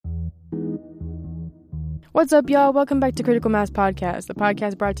What's up, y'all? Welcome back to Critical Mass Podcast, the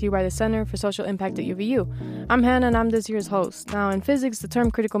podcast brought to you by the Center for Social Impact at UVU. I'm Hannah, and I'm this year's host. Now, in physics, the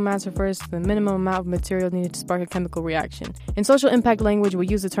term critical mass refers to the minimum amount of material needed to spark a chemical reaction. In social impact language, we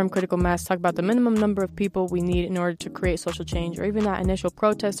use the term critical mass to talk about the minimum number of people we need in order to create social change, or even that initial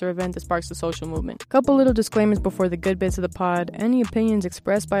protest or event that sparks a social movement. Couple little disclaimers before the good bits of the pod. Any opinions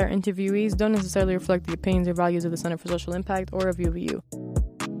expressed by our interviewees don't necessarily reflect the opinions or values of the Center for Social Impact or of UVU.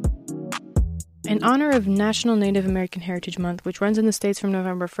 In honor of National Native American Heritage Month, which runs in the States from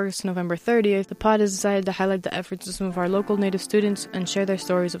November 1st to November 30th, the pod has decided to highlight the efforts of some of our local Native students and share their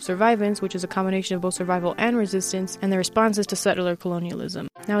stories of survivance, which is a combination of both survival and resistance, and their responses to settler colonialism.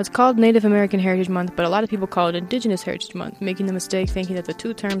 Now, it's called Native American Heritage Month, but a lot of people call it Indigenous Heritage Month, making the mistake thinking that the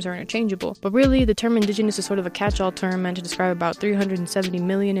two terms are interchangeable. But really, the term Indigenous is sort of a catch-all term meant to describe about 370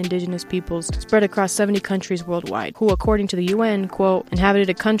 million Indigenous peoples spread across 70 countries worldwide, who, according to the UN, quote, inhabited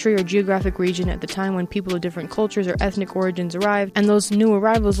a country or geographic region at the time when people of different cultures or ethnic origins arrived, and those new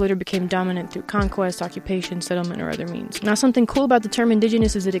arrivals later became dominant through conquest, occupation, settlement, or other means. Now, something cool about the term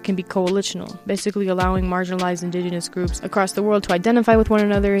Indigenous is that it can be coalitional, basically allowing marginalized Indigenous groups across the world to identify with one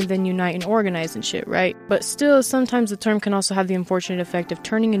another and then unite and organize and shit, right? But still, sometimes the term can also have the unfortunate effect of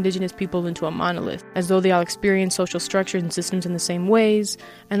turning Indigenous people into a monolith, as though they all experience social structures and systems in the same ways,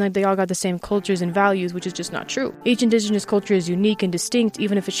 and like they all got the same cultures and values, which is just not true. Each Indigenous culture is unique and distinct,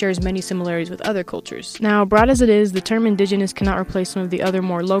 even if it shares many similarities with other cultures. Now, broad as it is, the term Indigenous cannot replace some of the other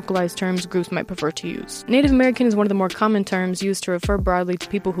more localized terms groups might prefer to use. Native American is one of the more common terms used to refer broadly to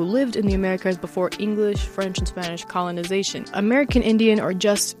people who lived in the Americas before English, French, and Spanish colonization. American Indian, or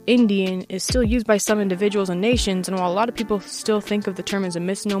just Indian, is still used by some individuals and nations, and while a lot of people still think of the term as a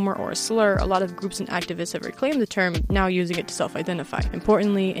misnomer or a slur, a lot of groups and activists have reclaimed the term, now using it to self-identify.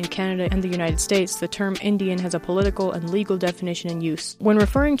 Importantly, in Canada and the United States, the term Indian has a political and legal definition and use. When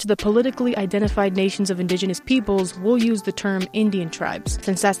referring to the politically identified nations of Indigenous peoples, we'll use the term Indian tribes,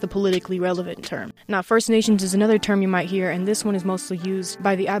 since that's the politically relevant term. Now, First Nations is another term you might hear, and this one is mostly used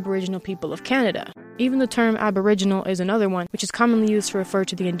by the Aboriginal people of Canada. Even the term Aboriginal is another one, which is commonly used to refer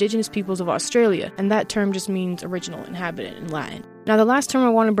to the Indigenous peoples of Australia, and that term just means original inhabitant in Latin. Now, the last term I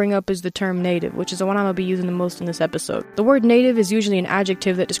want to bring up is the term native, which is the one I'm going to be using the most in this episode. The word native is usually an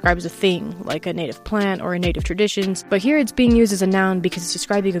adjective that describes a thing, like a native plant or a native traditions, but here it's being used as a noun because it's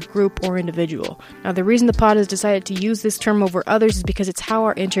describing a group or individual. Now, the reason the pod has decided to use this term over others is because it's how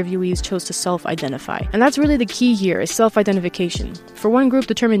our interviewees chose to self-identify. And that's really the key here, is self-identification. For one group,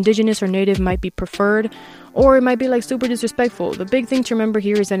 the term Indigenous or native might be preferred, or it might be like super disrespectful. The big thing to remember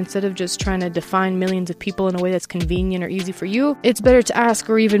here is that instead of just trying to define millions of people in a way that's convenient or easy for you, it's better to ask,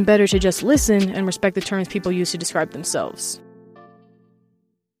 or even better to just listen and respect the terms people use to describe themselves.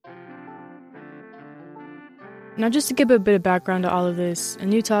 Now, just to give a bit of background to all of this,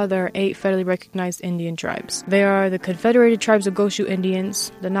 in Utah there are 8 federally recognized Indian tribes. They are the Confederated Tribes of Goshu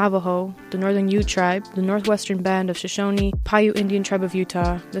Indians, the Navajo, the Northern Ute Tribe, the Northwestern Band of Shoshone, Paiute Indian Tribe of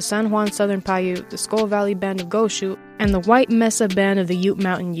Utah, the San Juan Southern Paiute, the Skull Valley Band of Goshu, and the White Mesa Band of the Ute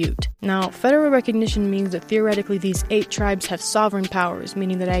Mountain Ute. Now, federal recognition means that theoretically these 8 tribes have sovereign powers,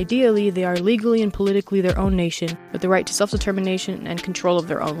 meaning that ideally they are legally and politically their own nation, with the right to self-determination and control of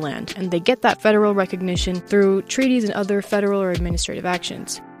their own land. And they get that federal recognition through treaties and other federal or administrative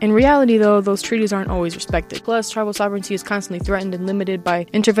actions. In reality, though, those treaties aren't always respected. Plus, tribal sovereignty is constantly threatened and limited by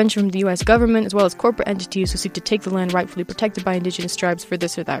intervention from the U.S. government, as well as corporate entities who seek to take the land rightfully protected by Indigenous tribes for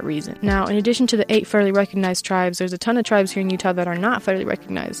this or that reason. Now, in addition to the 8 federally recognized tribes, there's a ton of tribes here in Utah that are not federally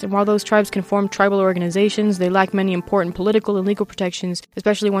recognized. And while those tribes can form tribal organizations, they lack many important political and legal protections,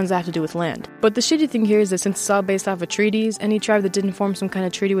 especially ones that have to do with land. But the shitty thing here is that since it's all based off of treaties, any tribe that didn't form some kind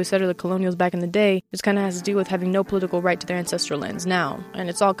of treaty with settler colonials back in the day just kind of has to deal with having no political right to their ancestral lands now, and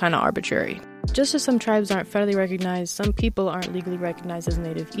it's all kind of arbitrary. Just as some tribes aren't federally recognized, some people aren't legally recognized as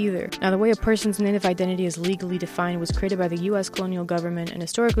native either. Now, the way a person's native identity is legally defined was created by the U.S. colonial government, and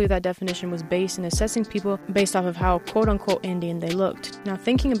historically that definition was based in assessing people based off of how quote-unquote Indian they looked. Now,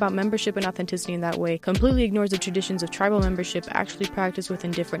 thinking about membership and authenticity in that way completely ignores the traditions of tribal membership actually practiced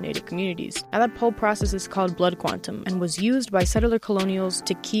within different native communities. Now, that whole process is called blood quantum, and was used by settler colonials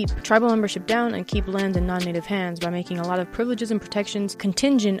to keep tribal membership down and keep land in non-native hands by making a lot of privileges and protections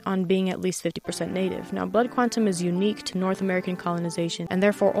contingent on being at least 50% native. Now, blood quantum is unique to North American colonization and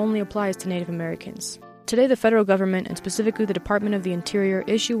therefore only applies to Native Americans. Today, the federal government, and specifically the Department of the Interior,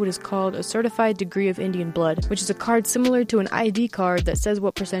 issue what is called a Certified Degree of Indian Blood, which is a card similar to an ID card that says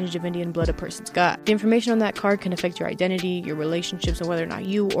what percentage of Indian blood a person's got. The information on that card can affect your identity, your relationships, and whether or not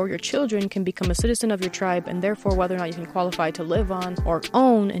you or your children can become a citizen of your tribe, and therefore whether or not you can qualify to live on or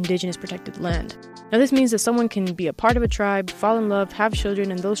own indigenous protected land. Now, this means that someone can be a part of a tribe, fall in love, have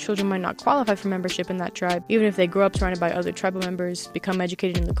children, and those children might not qualify for membership in that tribe, even if they grow up surrounded by other tribal members, become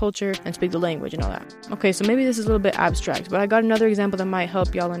educated in the culture, and speak the language and all that. Okay, so maybe this is a little bit abstract, but I got another example that might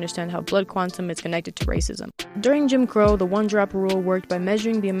help y'all understand how blood quantum is connected to racism. During Jim Crow, the one-drop rule worked by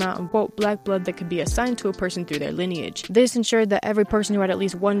measuring the amount of, quote, black blood that could be assigned to a person through their lineage. This ensured that every person who had at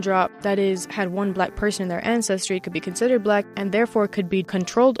least one drop, that is, had one black person in their ancestry, could be considered black, and therefore could be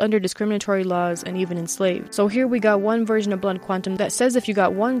controlled under discriminatory laws and even enslaved. So here we got one version of blood quantum that says if you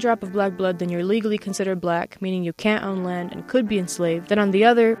got one drop of black blood, then you're legally considered black, meaning you can't own land and could be enslaved. Then on the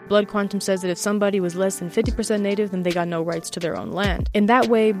other, blood quantum says that if somebody was less than 50% native, then they got no rights to their own land. In that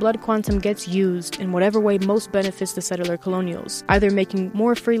way, blood quantum gets used in whatever way most benefits the settler colonials, either making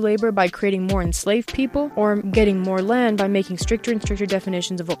more free labor by creating more enslaved people, or getting more land by making stricter and stricter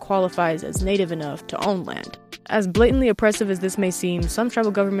definitions of what qualifies as native enough to own land. As blatantly oppressive as this may seem, some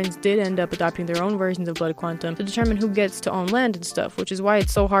tribal governments did end up adopting their own versions of blood quantum to determine who gets to own land and stuff, which is why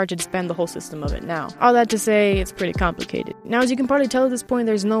it's so hard to disband the whole system of it now. All that to say, it's pretty complicated. Now, as you can probably tell at this point,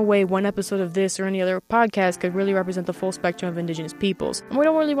 there's no way one episode of this or any other podcast could really represent the full spectrum of indigenous peoples. And we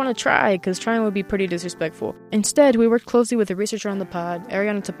don't really want to try, because trying would be pretty disrespectful. Instead, we worked closely with a researcher on the pod,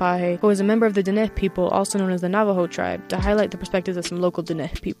 Ariana Tapaje, who is a member of the Diné people, also known as the Navajo tribe, to highlight the perspectives of some local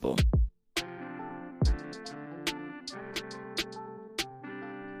Diné people.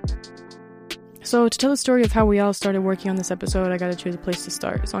 So to tell the story of how we all started working on this episode, I gotta choose a place to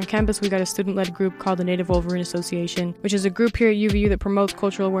start. So on campus, we got a student-led group called the Native Wolverine Association, which is a group here at UVU that promotes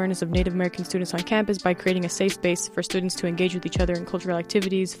cultural awareness of Native American students on campus by creating a safe space for students to engage with each other in cultural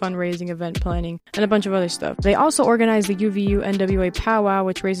activities, fundraising, event planning, and a bunch of other stuff. They also organize the UVU NWA Powwow,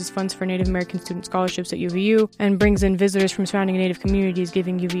 which raises funds for Native American student scholarships at UVU and brings in visitors from surrounding Native communities,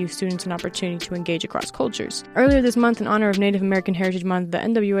 giving UVU students an opportunity to engage across cultures. Earlier this month, in honor of Native American Heritage Month, the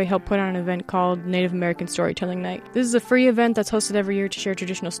NWA helped put on an event called Native American Storytelling Night. This is a free event that's hosted every year to share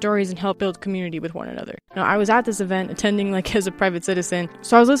traditional stories and help build community with one another. Now, I was at this event, attending as a private citizen,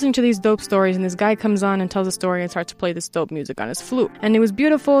 so I was listening to these dope stories, and this guy comes on and tells a story and starts to play this dope music on his flute. And it was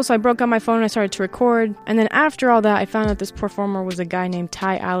beautiful, so I broke out my phone and I started to record. And then after all that, I found out this performer was a guy named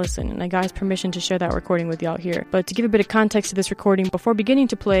Ty Allison, and I got his permission to share that recording with y'all here. But to give a bit of context to this recording, before beginning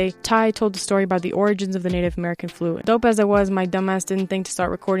to play, Ty told the story about the origins of the Native American flute. Dope as I was, my dumbass didn't think to start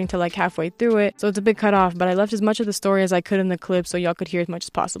recording till halfway through it, so it's a bit cut off, but I left as much of the story as I could in the clip so y'all could hear as much as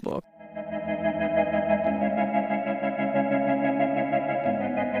possible.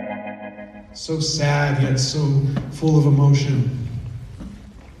 So sad, yet so full of emotion.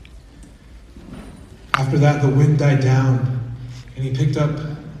 After that, the wind died down, and he picked up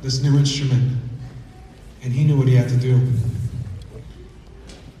this new instrument, and he knew what he had to do.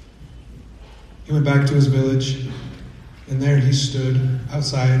 He went back to his village, and there he stood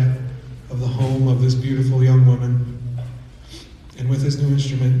outside of the home of this beautiful young woman. And with his new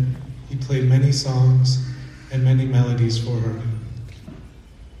instrument, he played many songs and many melodies for her.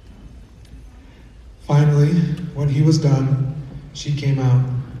 Finally, when he was done, she came out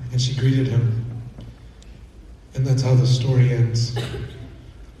and she greeted him. And that's how the story ends.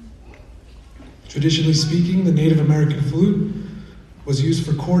 Traditionally speaking, the Native American flute was used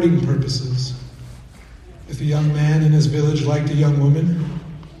for courting purposes. If a young man in his village liked a young woman,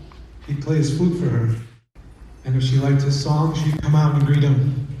 he'd play his flute for her. And if she liked his song, she'd come out and greet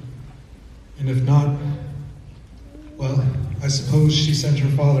him. And if not, well, I suppose she sent her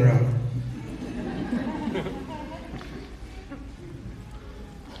father out.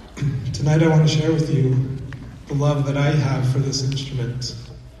 Tonight I want to share with you the love that I have for this instrument.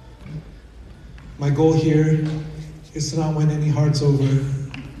 My goal here is to not win any hearts over.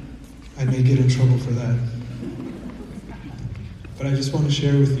 I may get in trouble for that. But I just want to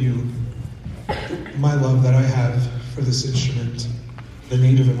share with you my love that I have for this instrument, the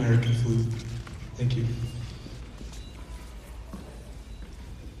Native American flute. Thank you.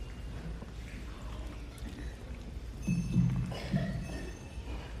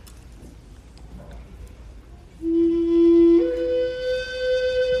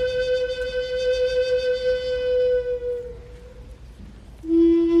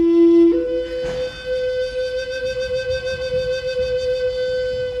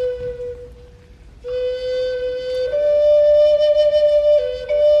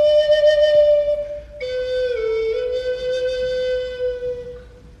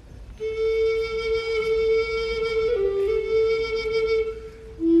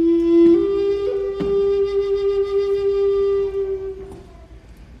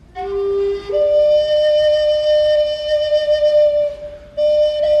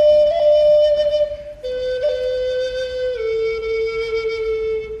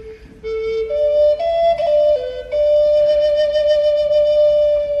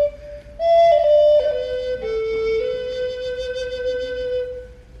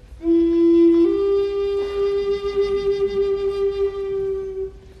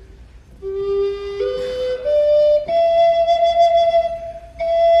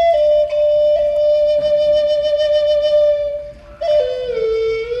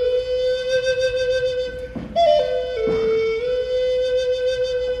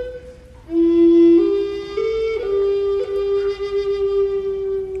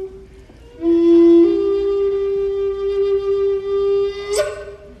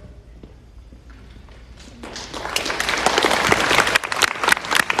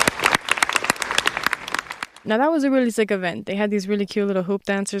 Now that was a really sick event. They had these really cute little hoop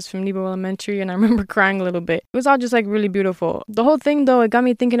dancers from Nebo Elementary, and I remember crying a little bit. It was all just like really beautiful. The whole thing though, it got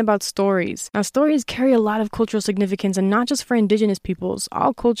me thinking about stories. Now stories carry a lot of cultural significance, and not just for indigenous peoples.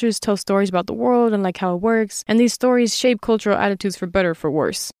 All cultures tell stories about the world and like how it works, and these stories shape cultural attitudes for better or for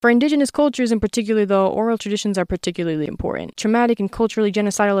worse. For indigenous cultures in particular though, oral traditions are particularly important. Traumatic and culturally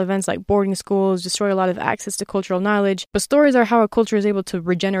genocidal events like boarding schools destroy a lot of access to cultural knowledge, but stories are how a culture is able to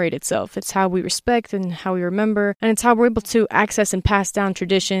regenerate itself. It's how we respect and how we remember, and it's how we're able to access and pass down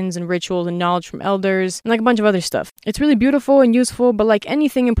traditions and rituals and knowledge from elders, and like a bunch of other stuff. It's really beautiful and useful, but like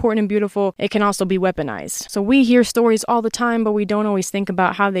anything important and beautiful, it can also be weaponized. So we hear stories all the time, but we don't always think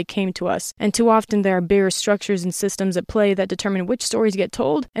about how they came to us. And too often there are bigger structures and systems at play that determine which stories get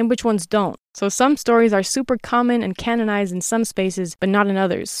told and which ones don't. So some stories are super common and canonized in some spaces, but not in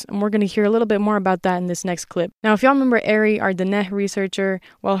others. And we're going to hear a little bit more about that in this next clip. Now, if y'all remember Ari, our Diné researcher,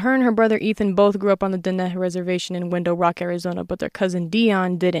 well, her and her brother Ethan both grew up on the Diné reservation in Window Rock, Arizona, but their cousin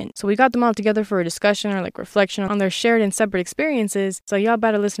Dion didn't. So we got them all together for a discussion or like reflection on their shared and separate experiences. So y'all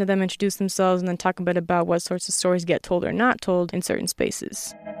better listen to them introduce themselves and then talk a bit about what sorts of stories get told or not told in certain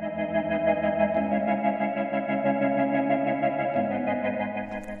spaces.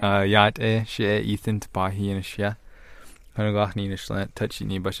 Yaate she Ethan Tapahi and Shia. Hanagachni Nishlant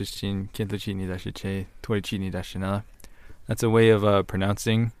Touchini Bashishin Kintochini Dashiche Torichini Dashina. That's a way of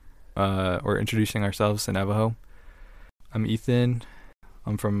pronouncing or introducing ourselves in Navajo. I'm Ethan.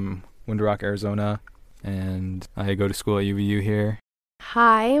 I'm from Window Rock, Arizona, and I go to school at UVU here.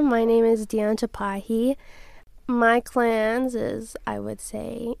 Hi, my name is Diane Tapahi. My clans is, I would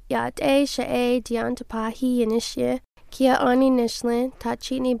say, Yaate she Diane Tapahi Inishia. Kia ani nishlin, ta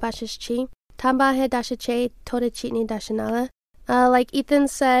chitni bashishchi, tambahe dashiche, toda chitni dashinala. Like Ethan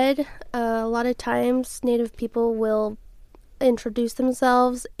said, a lot of times Native people will introduce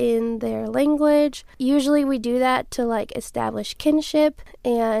themselves in their language. Usually we do that to like establish kinship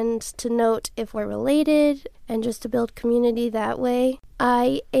and to note if we're related and just to build community that way.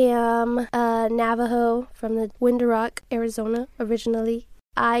 I am a Navajo from the Window Rock, Arizona, originally.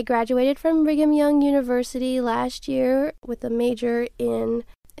 I graduated from Brigham Young University last year with a major in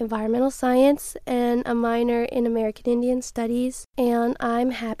environmental science and a minor in American Indian Studies, and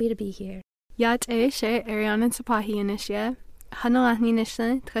I'm happy to be here. Yate she Ariana Tapahi Inishia. Hanalahni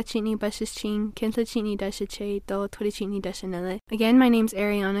Nishla, Tkachini Bashichin, Kentachini Dashiche, Do Torichini Dashanele. Again, my name's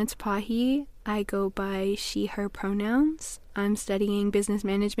Ariana Tapahi. I go by she, her pronouns. I'm studying business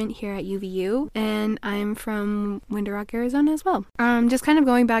management here at UVU, and I'm from Window Rock, Arizona as well. Just kind of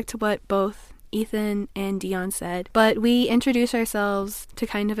going back to what both Ethan and Dion said, but we introduce ourselves to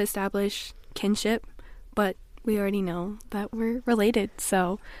kind of establish kinship, but we already know that we're related,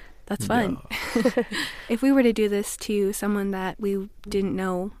 so that's fun. Yeah. If we were to do this to someone that we didn't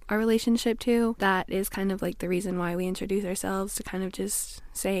know our relationship to, that is kind of like the reason why we introduce ourselves, to kind of just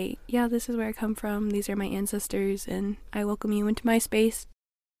say, yeah, this is where I come from, these are my ancestors, and I welcome you into my space.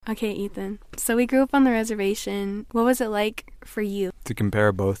 Okay, Ethan. So we grew up on the reservation. What was it like for you? To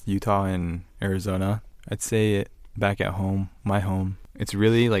compare both Utah and Arizona, I'd say back at home, my home, it's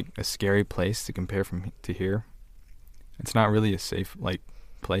really like a scary place to compare to here. It's not really a safe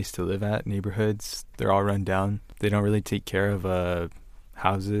place to live at. Neighborhoods, they're all run down. They don't really take care of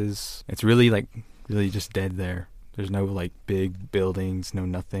houses. It's really just dead there. There's no big buildings, no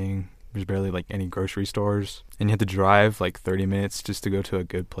nothing. There's barely any grocery stores, and you have to drive 30 minutes just to go to a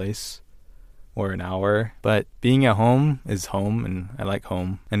good place, or an hour. But being at home is home, and I like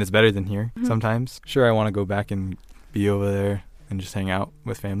home, and it's better than here. Sometimes. Sure, I want to go back and be over there and just hang out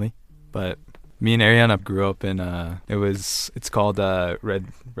with family, but me and Ariana grew up in it's called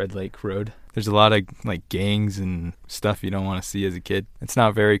Red Lake Road. There's a lot of gangs and stuff you don't want to see as a kid. It's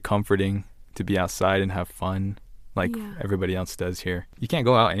not very comforting to be outside and have fun everybody else does here. You can't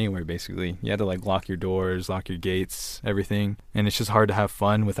go out anywhere basically. You have to lock your doors, lock your gates, everything. And it's just hard to have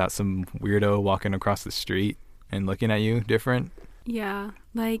fun without some weirdo walking across the street and looking at you different. Yeah,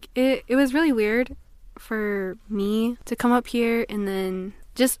 it was really weird for me to come up here and then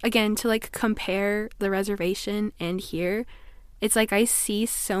just again to compare the reservation and here. It's I see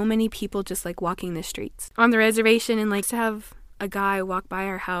so many people just walking the streets on the reservation, and to have a guy walk by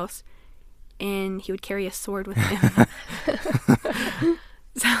our house and he would carry a sword with him.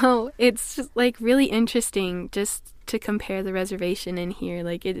 So it's just really interesting just to compare the reservation in here.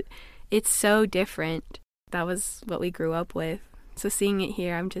 It's so different. That was what we grew up with. So seeing it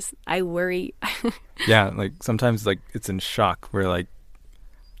here, I worry. Yeah, sometimes it's in shock where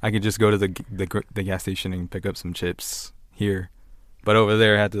I could just go to the gas station and pick up some chips here, but over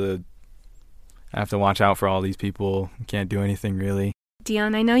there I have to watch out for all these people. Can't do anything really.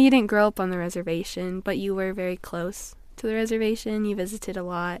 Dion, I know you didn't grow up on the reservation, but you were very close to the reservation. You visited a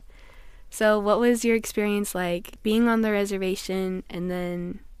lot. So what was your experience like being on the reservation and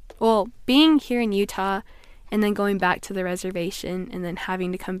then, well, being here in Utah and then going back to the reservation and then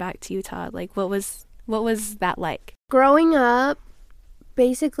having to come back to Utah? Like, what was that like? Growing up,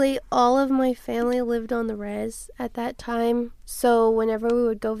 basically all of my family lived on the res at that time. So whenever we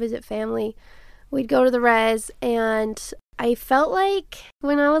would go visit family, we'd go to the res, and I felt like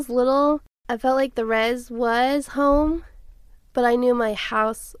when I was little, I felt like the res was home, but I knew my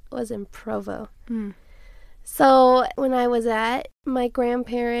house was in Provo. So when I was at my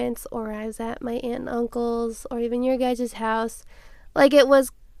grandparents, or I was at my aunt and uncle's, or even your guys' house, like, it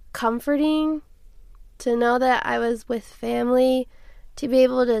was comforting to know that I was with family, to be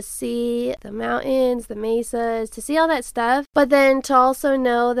able to see the mountains, the mesas, to see all that stuff, but then to also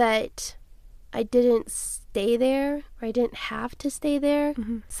know that I didn't stay there, or I didn't have to stay there.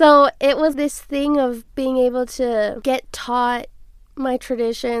 So it was this thing of being able to get taught my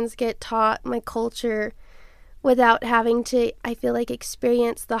traditions, get taught my culture, without having to, I feel like,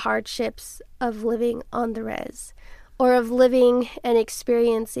 experience the hardships of living on the res, or of living and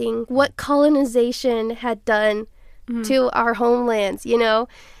experiencing what colonization had done to our homelands, you know?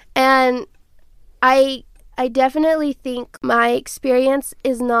 And I definitely think my experience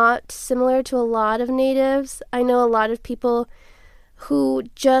is not similar to a lot of natives. I know a lot of people who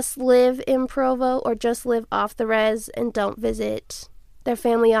just live in Provo or just live off the res and don't visit their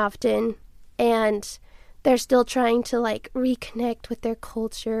family often, and they're still trying to, like, reconnect with their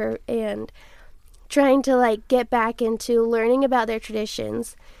culture and trying to, like, get back into learning about their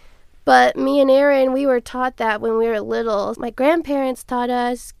traditions. But me and Aaron, we were taught that when we were little. My grandparents taught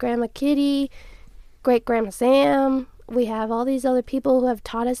us, Grandma Kitty, Great-Grandma Sam. We have all these other people who have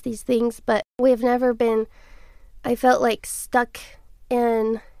taught us these things, but we've never been, I felt like, stuck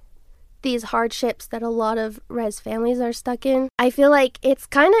in these hardships that a lot of res families are stuck in. I feel like it's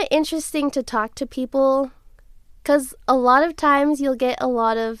kind of interesting to talk to people, because a lot of times you'll get a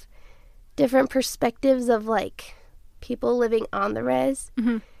lot of different perspectives of, like, people living on the res.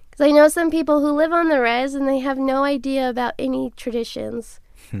 Because I know some people who live on the res and they have no idea about any traditions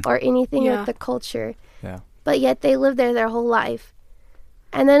or anything of the culture. But yet they live there their whole life.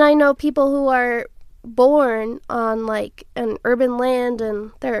 And then I know people who are born on, like, an urban land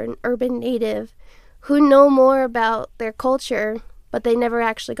and they're an urban native who know more about their culture, but they never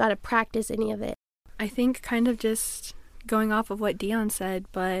actually got to practice any of it. I think, kind of just going off of what Dion said,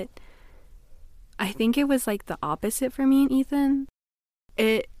 but I think it was, like, the opposite for me and Ethan.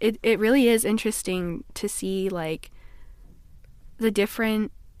 It really is interesting to see, like, the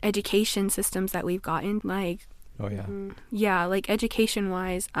different education systems that we've gotten. Like, like,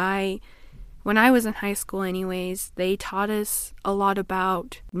 education-wise, when I was in high school anyways, they taught us a lot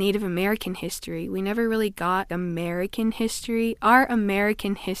about Native American history. We never really got American history. Our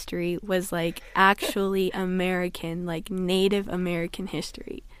American history was, like, actually American, like, Native American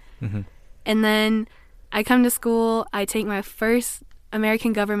history. And then I come to school, I take my first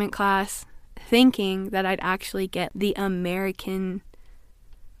American government class thinking that I'd actually get the American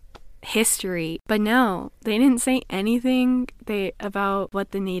history. But no, they didn't say anything about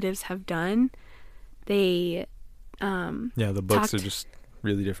what the natives have done. They the books are just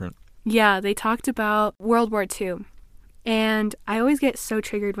really different. Yeah, they talked about World War II. And I always get so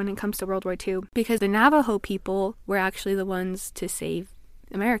triggered when it comes to World War II, because the Navajo people were actually the ones to save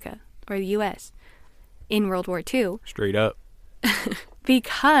America, or the U.S., in World War II. Straight up.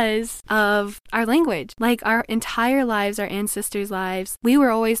 Because of our language. Like, our entire lives, our ancestors' lives, we were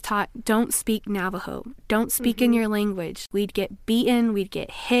always taught, don't speak Navajo. Don't speak in your language. We'd get beaten, we'd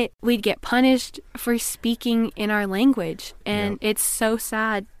get hit, we'd get punished for speaking in our language. And it's so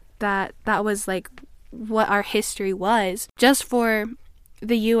sad that that was, like, what our history was. Just for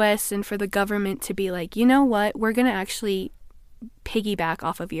the U.S. and for the government to be like, you know what, we're going to actually piggyback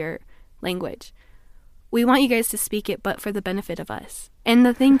off of your language. We want you guys to speak it, but for the benefit of us. And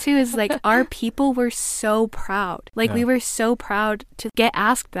the thing, too, is, like, our people were so proud. Like, we were so proud to get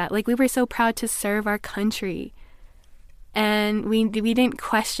asked that. Like, we were so proud to serve our country. And we didn't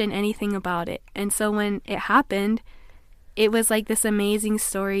question anything about it. And so when it happened, it was, like, this amazing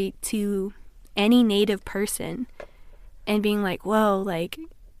story to any Native person. And being like, whoa, like,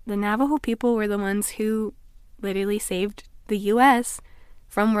 the Navajo people were the ones who literally saved the U.S.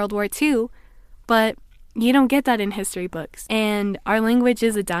 from World War II. But you don't get that in history books. And our language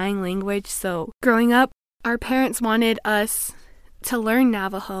is a dying language. So growing up, our parents wanted us to learn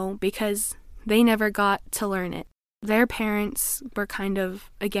Navajo because they never got to learn it. Their parents were kind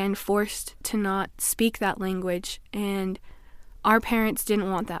of, again, forced to not speak that language. And our parents didn't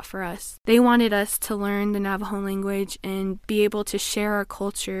want that for us. They wanted us to learn the Navajo language and be able to share our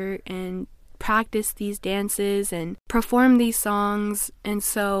culture and practice these dances and perform these songs. And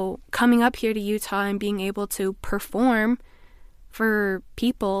so coming up here to Utah and being able to perform for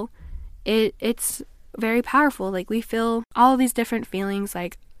people, it's very powerful. Like, we feel all these different feelings.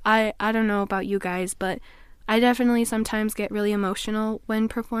 Like, I don't know about you guys, but I definitely sometimes get really emotional when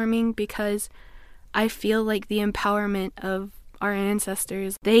performing because I feel like the empowerment of our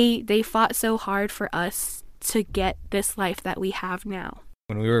ancestors, they fought so hard for us to get this life that we have now.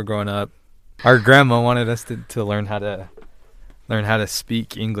 When we were growing up, our grandma wanted us to learn how to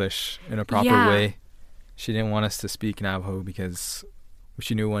speak English in a proper way. She didn't want us to speak Navajo because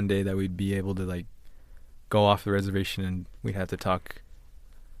she knew one day that we'd be able to like go off the reservation and we'd have to talk.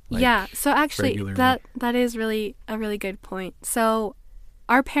 So actually regularly. that is really a really good point. So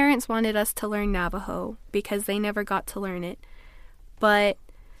our parents wanted us to learn Navajo because they never got to learn it. But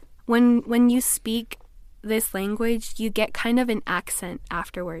when you speak this language, you get kind of an accent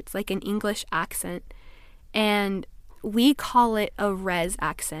afterwards, like an English accent. And we call it a res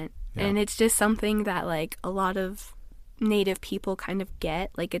accent. Yeah. And it's just something that like a lot of Native people kind of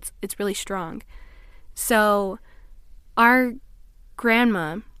get. Like it's really strong. So our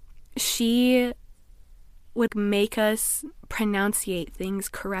grandma, she would make us pronunciate things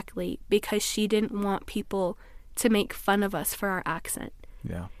correctly because she didn't want people to make fun of us for our accent.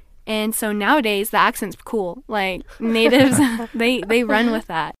 Yeah. And so nowadays the accent's cool. Like natives, they run with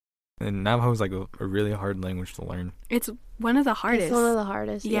that. And Navajo is like a really hard language to learn. It's one of the hardest. It's one of the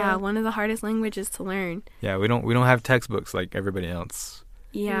hardest. Yeah, one of the hardest languages to learn. Yeah, we don't have textbooks like everybody else.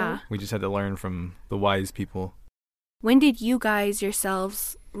 Yeah. No. We just had to learn from the wise people. When did you guys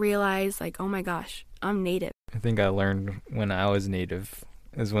yourselves realize like, oh my gosh, I'm Native? I think I learned when I was Native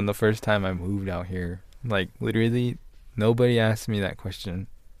is when the first time I moved out here. Like literally nobody asked me that question.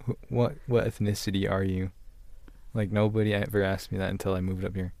 What ethnicity are you? Like nobody ever asked me that until I moved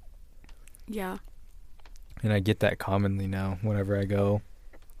up here. Yeah. And I get that commonly now whenever I go.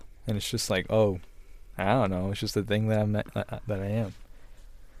 And it's just like, oh, I don't know. It's just a thing that I am.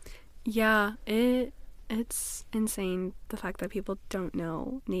 Yeah, it's insane the fact that people don't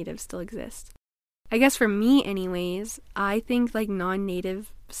know natives still exist. I guess for me anyways, I think like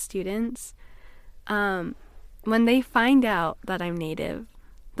non-native students, when they find out that I'm Native,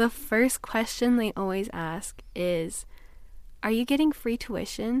 the first question they always ask is, are you getting free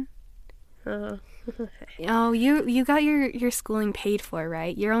tuition? Oh, you got your schooling paid for,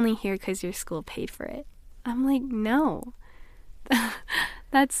 right? You're only here because your school paid for it. I'm like, no,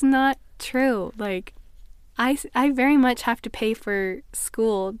 that's not true. Like, I very much have to pay for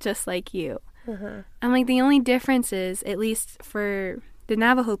school just like you. I'm like, the only difference is, at least for the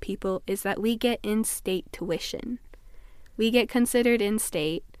Navajo people, is that we get in-state tuition. We get considered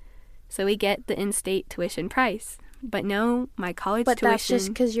in-state, so we get the in-state tuition price. But no, my college tuition... But that's just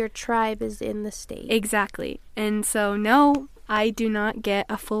because your tribe is in the state. Exactly. And so, no, I do not get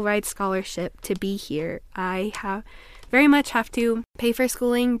a full ride scholarship to be here. I very much have to pay for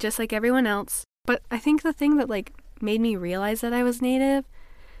schooling just like everyone else. But I think the thing that, like, made me realize that I was Native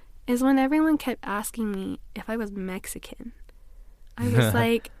is when everyone kept asking me if I was Mexican. I was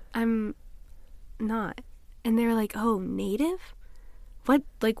like, I'm not. And they were like, oh, Native?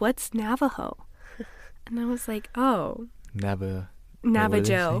 What's Navajo? And I was like, oh.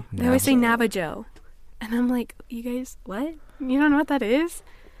 Navajo. They always say Navajo. And I'm like, you guys, what? You don't know what that is?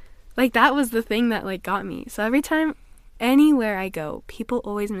 Like, that was the thing that, like, got me. So every time, anywhere I go, people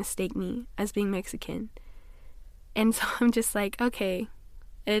always mistake me as being Mexican. And so I'm just like, okay,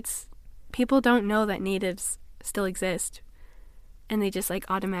 people don't know that natives still exist. And they just, like,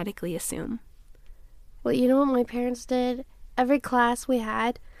 automatically assume. Well, you know what my parents did? Every class we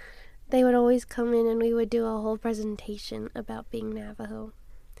had, they would always come in and we would do a whole presentation about being Navajo.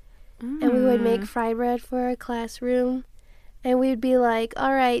 And we would make fry bread for our classroom. And we'd be like,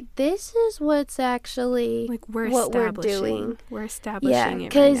 all right, this is what's actually like what we're doing. We're establishing it right now.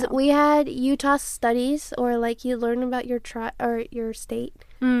 Because we had Utah studies, or like you learn about your tribe or your state.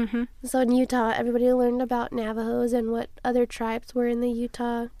 Mm-hmm. So in Utah, everybody learned about Navajos and what other tribes were in the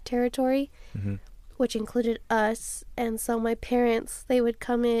Utah territory. Mm-hmm. Which included us. And so my parents, they would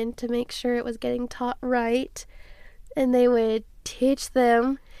come in to make sure it was getting taught right, and they would teach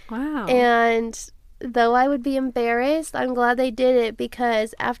them. Wow. And though I would be embarrassed, I'm glad they did it,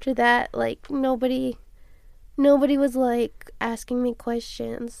 because after that, like, nobody was like asking me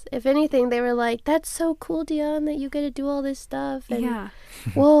questions. If anything, they were like, that's so cool, Dion, that you get to do all this stuff. And, yeah.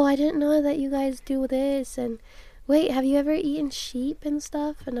 whoa, I didn't know that you guys do this. And wait, have you ever eaten sheep and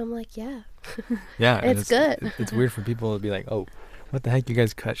stuff? And I'm like, yeah. Yeah, and It's good. It's weird for people to be like, oh, what the heck, you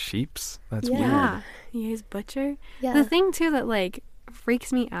guys cut sheeps? That's weird. Yeah, you guys butcher. Yeah. The thing too that like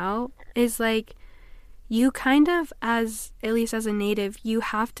freaks me out is like you kind of, as at least as a native, you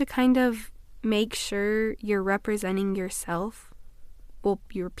have to kind of make sure you're representing yourself, well,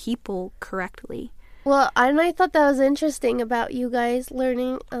 your people correctly. Well, and I thought that was interesting about you guys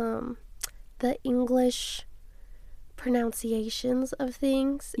learning the English pronunciations of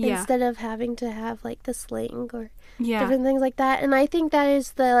things instead of having to have like the slang or different things like that. And I think that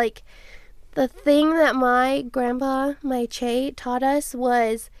is the thing that my grandpa, my Che, taught us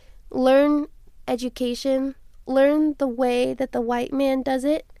was learn education, learn the way that the white man does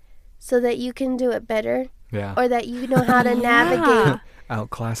it so that you can do it better. Yeah. Or that you know how to navigate.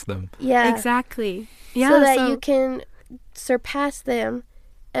 Outclass them. Yeah. Exactly. Yeah. So that you can surpass them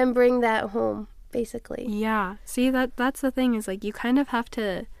and bring that home, basically. Yeah. See, that's the thing is like you kind of have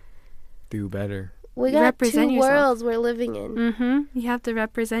to do better. We got represent two yourself. worlds we're living in. Mm-hmm. You have to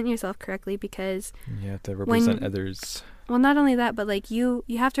represent yourself correctly because you have to represent others. Well, not only that, but like you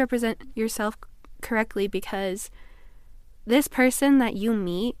have to represent yourself correctly because this person that you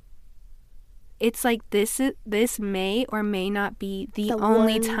meet, it's like this may or may not be the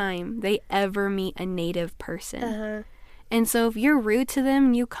only time they ever meet a native person. Uh-huh. And so if you're rude to them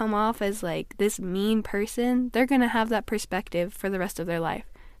and you come off as like this mean person, they're going to have that perspective for the rest of their life.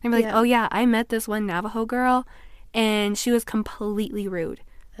 They're like, oh yeah, I met this one Navajo girl and she was completely rude.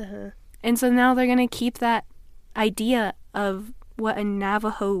 Uh-huh. And so now they're going to keep that idea of what a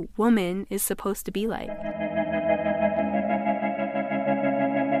Navajo woman is supposed to be like.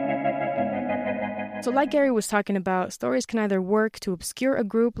 So like Gary was talking about, stories can either work to obscure a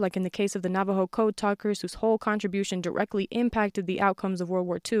group, like in the case of the Navajo Code Talkers, whose whole contribution directly impacted the outcomes of World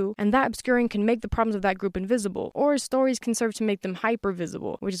War II, and that obscuring can make the problems of that group invisible, or stories can serve to make them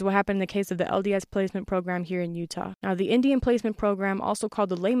hyper-visible, which is what happened in the case of the LDS placement program here in Utah. Now, the Indian placement program, also called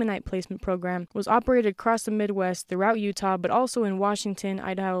the Lamanite placement program, was operated across the Midwest throughout Utah, but also in Washington,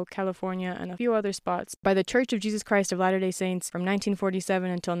 Idaho, California, and a few other spots, by the Church of Jesus Christ of Latter-day Saints from 1947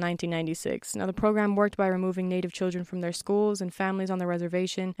 until 1996. Now, the program worked by removing Native children from their schools and families on the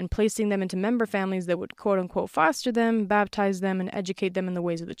reservation and placing them into member families that would quote-unquote foster them, baptize them, and educate them in the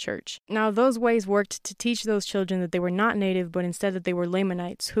ways of the church. Now, those ways worked to teach those children that they were not Native, but instead that they were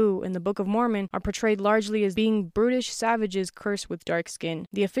Lamanites, who, in the Book of Mormon, are portrayed largely as being brutish savages cursed with dark skin.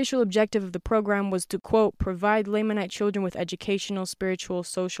 The official objective of the program was to, quote, provide Lamanite children with educational, spiritual,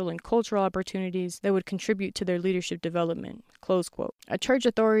 social, and cultural opportunities that would contribute to their leadership development, close quote. A church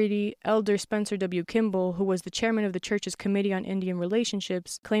authority, Elder Spencer W. Kimball, who was the chairman of the church's Committee on Indian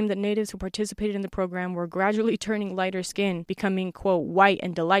Relationships, claimed that natives who participated in the program were gradually turning lighter skin, becoming, quote, white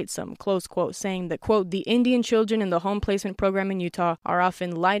and delightsome, close quote, saying that, quote, the Indian children in the home placement program in Utah are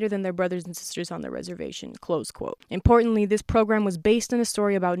often lighter than their brothers and sisters on the reservation, close quote. Importantly, this program was based on a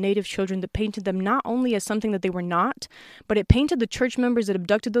story about native children that painted them not only as something that they were not, but it painted the church members that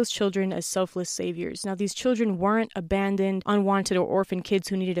abducted those children as selfless saviors. Now, these children weren't abandoned, unwanted, or orphan kids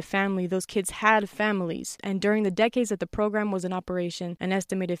who needed a family. Those kids had families, and during the decades that the program was in operation, an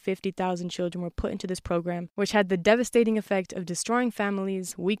estimated 50,000 children were put into this program, which had the devastating effect of destroying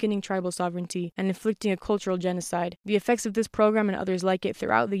families, weakening tribal sovereignty, and inflicting a cultural genocide. The effects of this program and others like it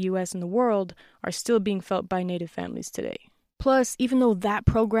throughout the U.S. and the world are still being felt by Native families today. Plus, even though that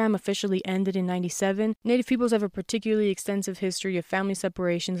program officially ended in 1997, Native peoples have a particularly extensive history of family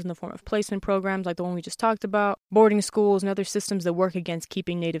separations in the form of placement programs like the one we just talked about, boarding schools, and other systems that work against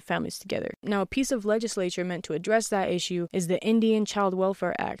keeping Native families together. Now, a piece of legislature meant to address that issue is the Indian Child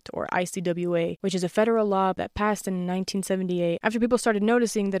Welfare Act, or ICWA, which is a federal law that passed in 1978 after people started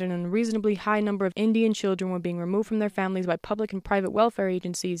noticing that an unreasonably high number of Indian children were being removed from their families by public and private welfare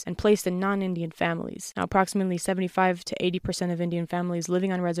agencies and placed in non-Indian families. Now, approximately 75 to 80% of Indian families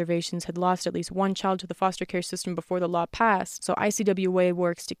living on reservations had lost at least one child to the foster care system before the law passed, so ICWA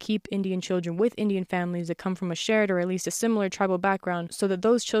works to keep Indian children with Indian families that come from a shared or at least a similar tribal background so that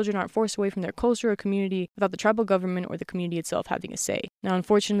those children aren't forced away from their culture or community without the tribal government or the community itself having a say. Now,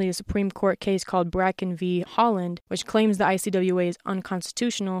 unfortunately, a Supreme Court case called Bracken v. Holland, which claims the ICWA is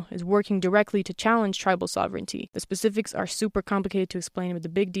unconstitutional, is working directly to challenge tribal sovereignty. The specifics are super complicated to explain, but the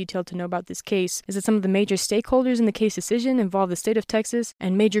big detail to know about this case is that some of the major stakeholders in the case decision involve the state of Texas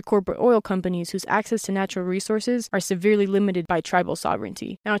and major corporate oil companies whose access to natural resources are severely limited by tribal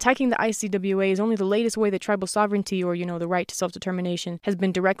sovereignty. Now, attacking the ICWA is only the latest way that tribal sovereignty, or, the right to self-determination, has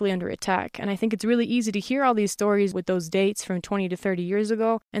been directly under attack. And I think it's really easy to hear all these stories with those dates from 20 to 30 years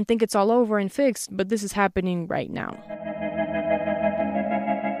ago and think it's all over and fixed, but this is happening right now.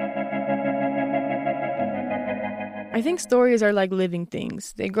 I think stories are like living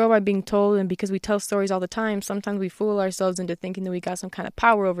things. They grow by being told, and because we tell stories all the time, sometimes we fool ourselves into thinking that we got some kind of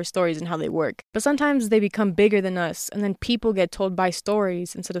power over stories and how they work. But sometimes they become bigger than us, and then people get told by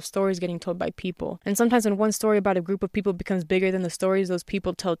stories instead of stories getting told by people. And sometimes when one story about a group of people becomes bigger than the stories those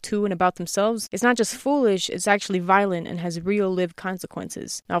people tell to and about themselves, it's not just foolish, it's actually violent and has real lived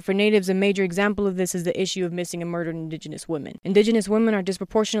consequences. Now, for Natives, a major example of this is the issue of missing and murdered Indigenous women. Indigenous women are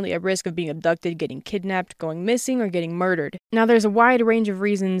disproportionately at risk of being abducted, getting kidnapped, going missing, or getting murdered. Now, there's a wide range of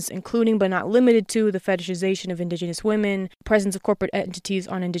reasons, including but not limited to the fetishization of Indigenous women, presence of corporate entities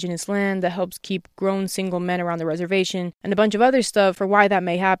on Indigenous land that helps keep grown single men around the reservation, and a bunch of other stuff for why that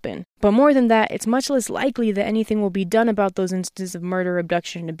may happen. But more than that, it's much less likely that anything will be done about those instances of murder,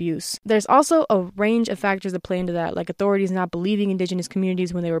 abduction, and abuse. There's also a range of factors that play into that, like authorities not believing Indigenous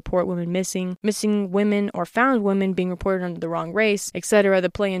communities when they report women missing women or found women being reported under the wrong race, etc.,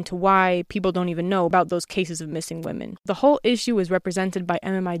 that play into why people don't even know about those cases of missing women. The whole issue is represented by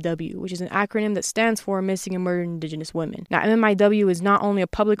MMIW, which is an acronym that stands for Missing and Murdered Indigenous Women. Now, MMIW is not only a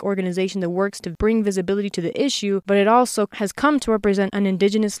public organization that works to bring visibility to the issue, but it also has come to represent an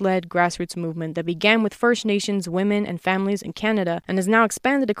Indigenous-led grassroots movement that began with First Nations women and families in Canada and has now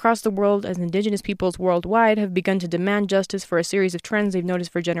expanded across the world as Indigenous peoples worldwide have begun to demand justice for a series of trends they've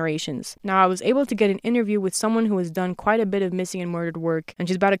noticed for generations. Now, I was able to get an interview with someone who has done quite a bit of missing and murdered work, and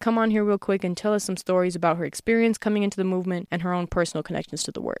she's about to come on here real quick and tell us some stories about her experience coming into the movement and her own personal connections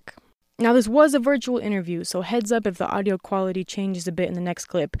to the work. Now, this was a virtual interview, so heads up if the audio quality changes a bit in the next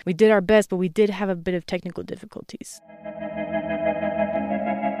clip. We did our best, but we did have a bit of technical difficulties.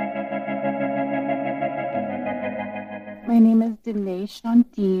 My name is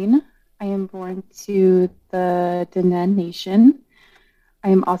Diné. I am born to the Diné Nation. I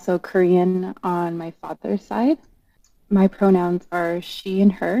am also Korean on my father's side. My pronouns are she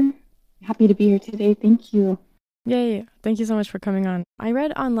and her. Happy to be here today. Thank you. Yeah. Thank you so much for coming on. I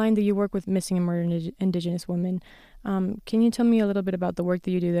read online that you work with missing and murdered Indigenous women. Can you tell me a little bit about the work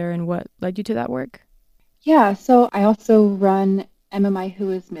that you do there and what led you to that work? Yeah, so I also run MMI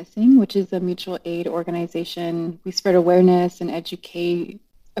Who is Missing, which is a mutual aid organization. We spread awareness and educate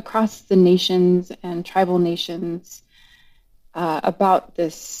across the nations and tribal nations about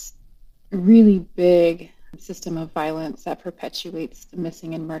this really big system of violence that perpetuates the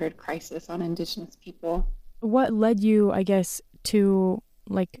missing and murdered crisis on Indigenous people. What led you, I guess, to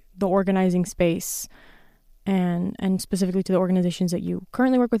like the organizing space and specifically to the organizations that you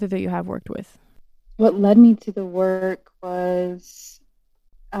currently work with or that you have worked with? What led me to the work was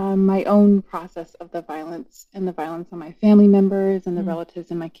my own process of the violence and the violence on my family members and the relatives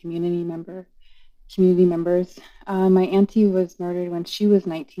and my community members. My auntie was murdered when she was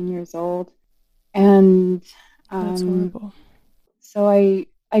 19 years old. And that's horrible. So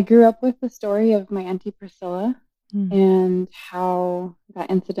I grew up with the story of my auntie Priscilla and how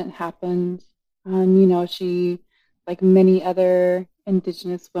that incident happened. She, like many other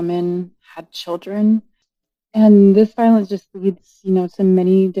Indigenous women, had children. And this violence just leads, to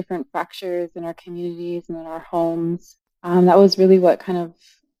many different fractures in our communities and in our homes. That was really what kind of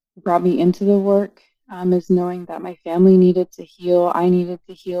brought me into the work, is knowing that my family needed to heal. I needed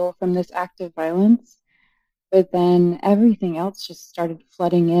to heal from this act of violence. But then everything else just started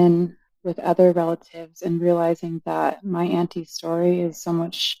flooding in with other relatives and realizing that my auntie's story is so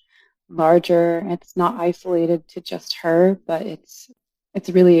much larger. It's not isolated to just her, but it's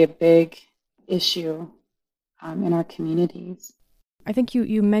really a big issue in our communities. I think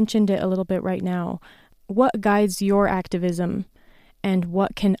you mentioned it a little bit right now. What guides your activism, and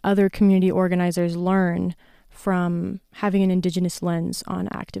what can other community organizers learn from having an Indigenous lens on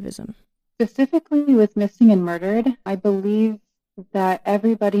activism? Specifically with missing and murdered, I believe that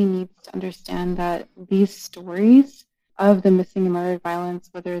everybody needs to understand that these stories of the missing and murdered violence,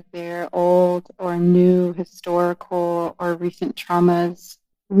 whether they're old or new, historical or recent traumas,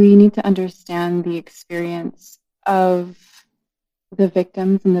 we need to understand the experience of the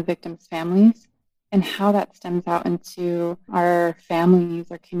victims and the victims' families and how that stems out into our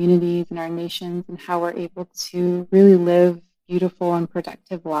families, our communities, and our nations, and how we're able to really live beautiful and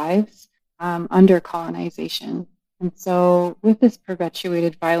productive lives under colonization. And so with this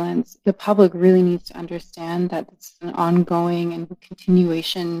perpetuated violence, the public really needs to understand that it's an ongoing and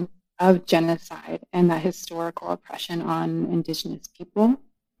continuation of genocide and that historical oppression on Indigenous people.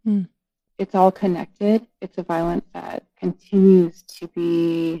 It's all connected. It's a violence that continues to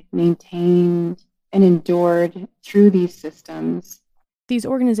be maintained and endured through these systems. These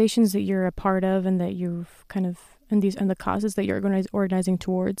organizations that you're a part of and that you've kind of, and the causes that you're organizing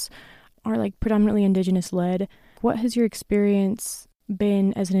towards are like predominantly Indigenous led. What has your experience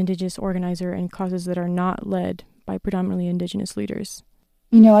been as an Indigenous organizer in causes that are not led by predominantly Indigenous leaders?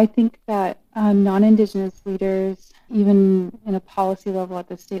 I think that non-Indigenous leaders, even in a policy level at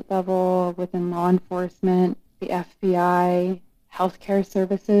the state level, within law enforcement, the FBI, healthcare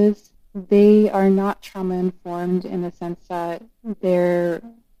services, they are not trauma-informed in the sense that they're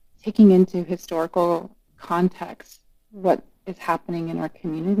taking into historical context what is happening in our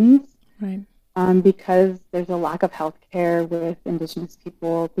communities. Right. Because there's a lack of healthcare with Indigenous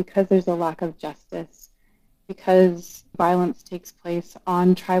people, because there's a lack of justice, because violence takes place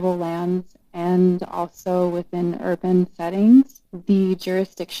on tribal lands and also within urban settings, the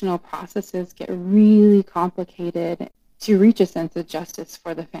jurisdictional processes get really complicated to reach a sense of justice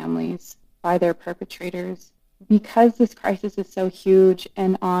for the families by their perpetrators. Because this crisis is so huge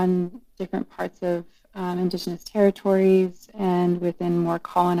and on different parts of Indigenous territories and within more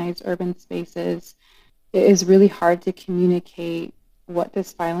colonized urban spaces, it is really hard to communicate what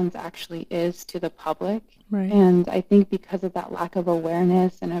this violence actually is to the public. Right. And I think because of that lack of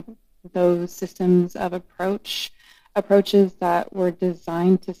awareness and those systems of approaches that were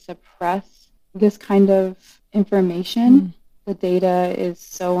designed to suppress this kind of information, the data is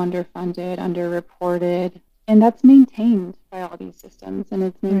so underfunded, underreported, and that's maintained by all these systems, and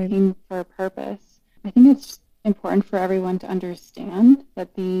it's maintained for a purpose. I think it's important for everyone to understand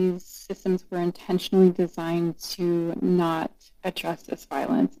that these systems were intentionally designed to not address this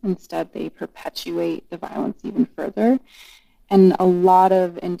violence. Instead, they perpetuate the violence even further. And a lot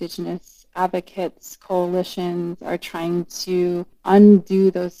of Indigenous advocates, coalitions are trying to undo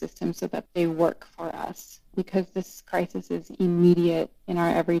those systems so that they work for us, because this crisis is immediate in our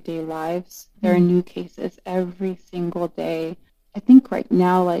everyday lives. There are new cases every single day. I think right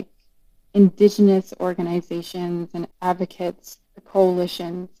now, like, Indigenous organizations and advocates, the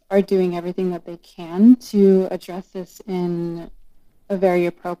coalitions, are doing everything that they can to address this in a very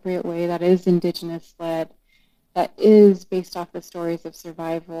appropriate way that is Indigenous-led, that is based off the stories of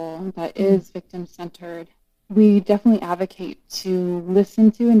survival, that is victim-centered. We definitely advocate to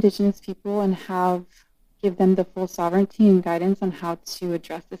listen to Indigenous people and give them the full sovereignty and guidance on how to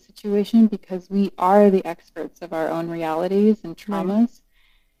address the situation, because we are the experts of our own realities and traumas. Right.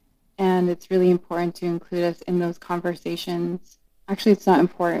 And it's really important to include us in those conversations. Actually, it's not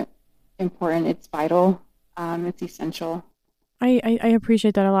important. It's vital. It's essential. I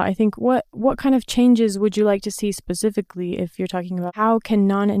appreciate that a lot. I think what kind of changes would you like to see specifically if you're talking about how can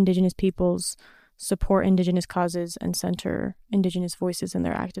non-Indigenous peoples support Indigenous causes and center Indigenous voices in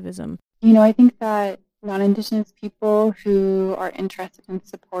their activism? I think that non-Indigenous people who are interested in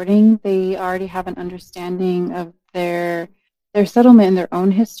supporting, they already have an understanding of their settlement in their own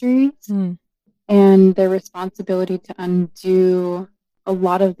histories and their responsibility to undo a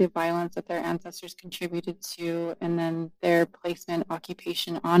lot of the violence that their ancestors contributed to, and then their placement,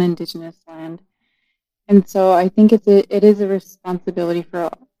 occupation on Indigenous land. And so I think it is a responsibility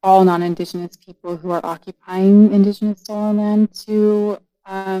for all non-Indigenous people who are occupying Indigenous stolen land to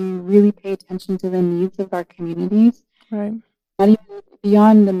really pay attention to the needs of our communities. Right. Not even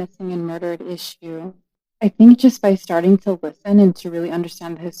beyond the missing and murdered issue. I think just by starting to listen and to really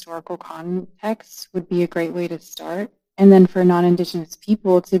understand the historical context would be a great way to start. And then for non-Indigenous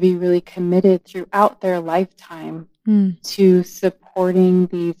people to be really committed throughout their lifetime to supporting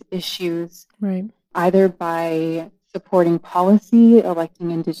these issues, right, either by supporting policy, electing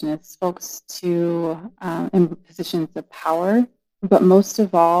Indigenous folks to in positions of power. But most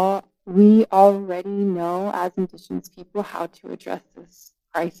of all, we already know as Indigenous people how to address this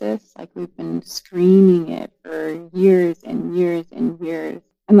crisis. Like, we've been screaming it for years and years and years.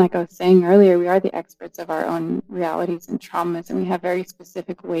 And like I was saying earlier, we are the experts of our own realities and traumas, and we have very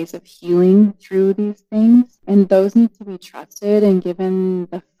specific ways of healing through these things. And those need to be trusted and given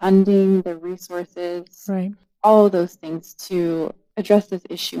the funding, the resources, right, all of those things to address this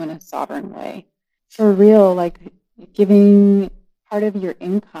issue in a sovereign way. For real, like giving part of your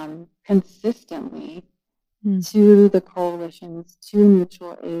income consistently to the coalitions, to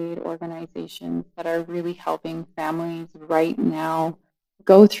mutual aid organizations that are really helping families right now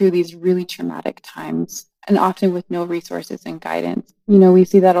go through these really traumatic times, and often with no resources and guidance. We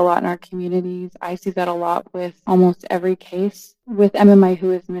see that a lot in our communities. I see that a lot with almost every case. With MMI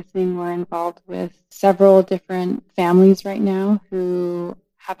Who Is Missing, we're involved with several different families right now who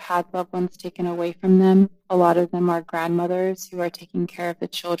have had loved ones taken away from them. A lot of them are grandmothers who are taking care of the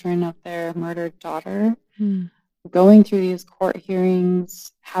children of their murdered daughter. Going through these court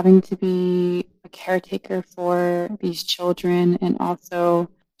hearings, having to be a caretaker for these children, and also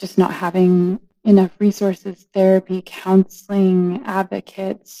just not having enough resources, therapy, counseling,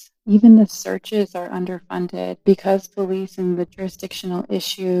 advocates. Even the searches are underfunded because police and the jurisdictional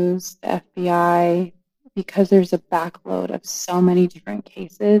issues, the FBI, because there's a backload of so many different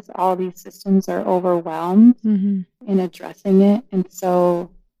cases, all these systems are overwhelmed in addressing it. And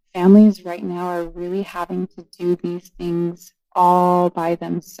so families right now are really having to do these things all by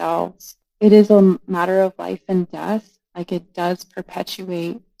themselves. It is a matter of life and death. Like, it does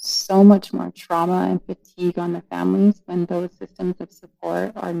perpetuate so much more trauma and fatigue on the families when those systems of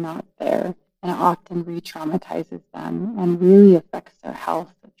support are not there. And it often re-traumatizes them and really affects their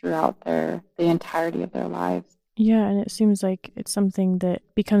health throughout the entirety of their lives. Yeah, and it seems like it's something that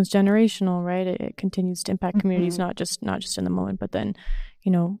becomes generational, right? It continues to impact communities, not just in the moment, but then,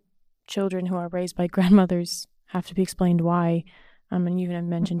 children who are raised by grandmothers have to be explained why. And you even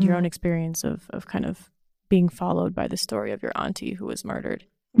mentioned your own experience of kind of being followed by the story of your auntie who was murdered.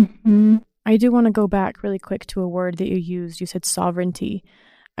 I do want to go back really quick to a word that you used. You said sovereignty.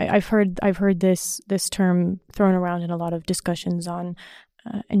 I've heard this term thrown around in a lot of discussions on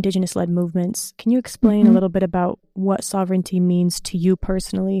Indigenous-led movements. Can you explain a little bit about what sovereignty means to you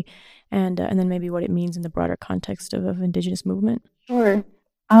personally, and then maybe what it means in the broader context of Indigenous movement? Sure.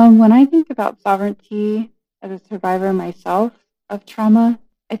 When I think about sovereignty as a survivor myself of trauma,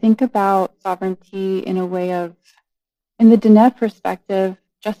 I think about sovereignty in a way of, in the Diné perspective,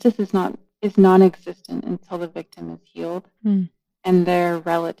 justice is non-existent until the victim is healed and their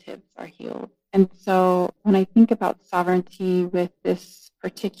relatives are healed. And so when I think about sovereignty with this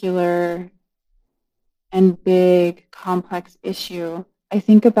particular and big, complex issue, I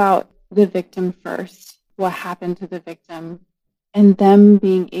think about the victim first, what happened to the victim, and them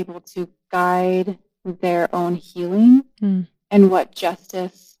being able to guide their own healing and what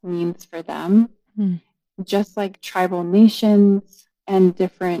justice means for them. Just like tribal nations and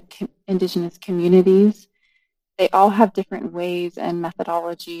different Indigenous communities, they all have different ways and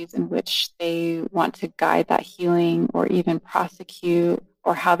methodologies in which they want to guide that healing or even prosecute,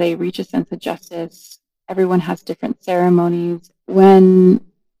 or how they reach a sense of justice. Everyone has different ceremonies. When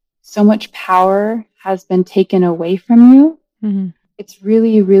so much power has been taken away from you, it's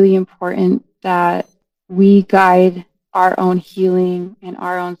really, really important that we guide our own healing and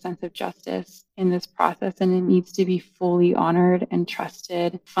our own sense of justice in this process, and it needs to be fully honored and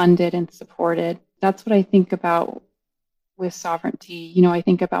trusted, funded and supported. That's what I think about with sovereignty. I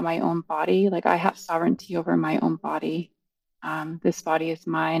think about my own body. Like, I have sovereignty over my own body. This body is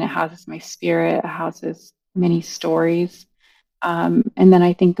mine. It houses my spirit. It houses many stories. And then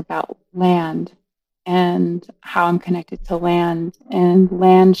I think about land and how I'm connected to land. And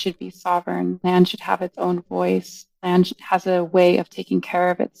land should be sovereign. Land should have its own voice. Land has a way of taking care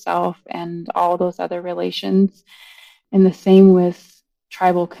of itself and all those other relations. And the same with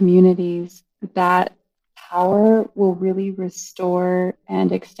tribal communities. That power will really restore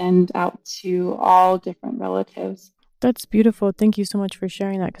and extend out to all different relatives. That's beautiful. Thank you so much for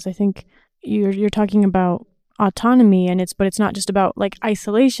sharing that, because I think you're talking about autonomy, and it's not just about like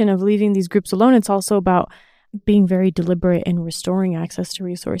isolation of leaving these groups alone. It's also about being very deliberate in restoring access to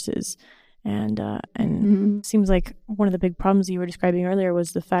resources. And it seems like one of the big problems you were describing earlier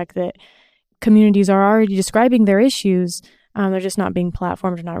was the fact that communities are already describing their issues. They're just not being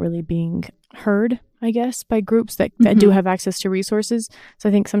platformed, or not really being heard, I guess, by groups that do have access to resources. So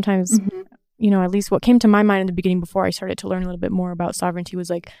I think sometimes, at least what came to my mind in the beginning before I started to learn a little bit more about sovereignty was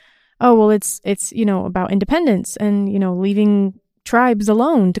like, oh, well, it's about independence and, leaving tribes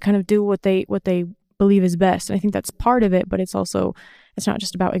alone to kind of do what they believe is best. And I think that's part of it, but it's not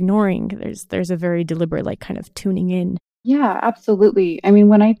just about ignoring. There's a very deliberate, like, kind of tuning in. Yeah, absolutely. I mean,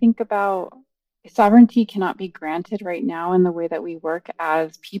 when I think about sovereignty, cannot be granted right now in the way that we work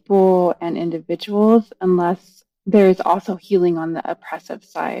as people and individuals unless there's also healing on the oppressive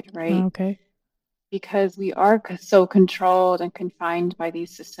side, right? Okay. Because we are so controlled and confined by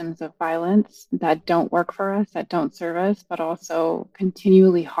these systems of violence that don't work for us, that don't serve us, but also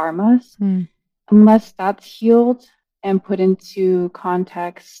continually harm us. Unless that's healed and put into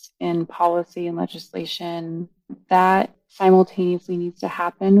context in policy and legislation, that simultaneously needs to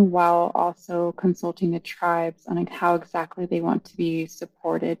happen while also consulting the tribes on how exactly they want to be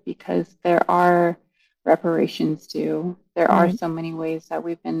supported, because there are reparations due. There are so many ways that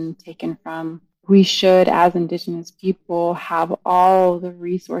we've been taken from. We should, as Indigenous people, have all the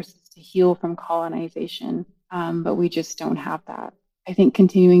resources to heal from colonization, but we just don't have that. I think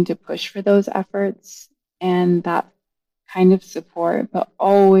continuing to push for those efforts and that kind of support, but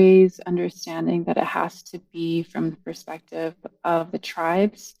always understanding that it has to be from the perspective of the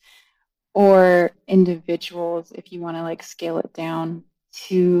tribes or individuals, if you want to like scale it down,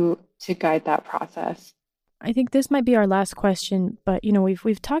 to guide that process. I think this might be our last question, but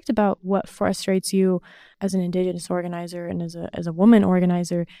we've talked about what frustrates you as an Indigenous organizer and as a woman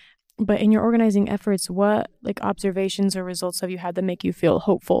organizer. But in your organizing efforts, what observations or results have you had that make you feel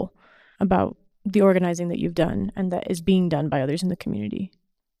hopeful about the organizing that you've done and that is being done by others in the community?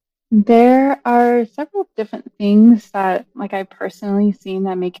 There are several different things that I personally seen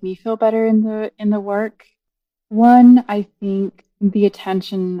that make me feel better in the work. One, I think the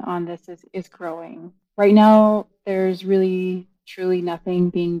attention on this is growing. Right now, there's really truly nothing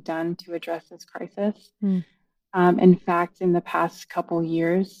being done to address this crisis. In fact, in the past couple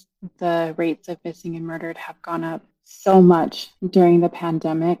years, the rates of missing and murdered have gone up so much during the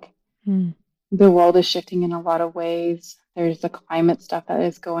pandemic. The world is shifting in a lot of ways. There's the climate stuff that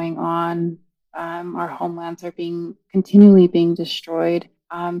is going on. Our homelands are continually being destroyed.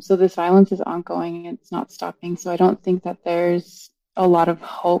 So this violence is ongoing and it's not stopping. So I don't think that there's a lot of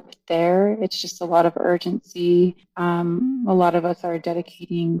hope there. It's just a lot of urgency. A lot of us are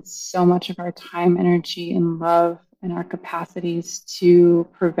dedicating so much of our time, energy, and love and our capacities to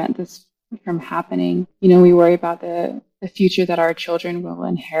prevent this from happening. We worry about the future that our children will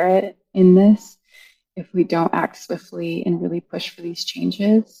inherit in this if we don't act swiftly and really push for these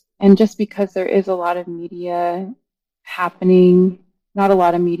changes. And just because there is a lot of media happening, not a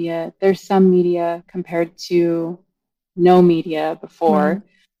lot of media, there's some media compared to no media before.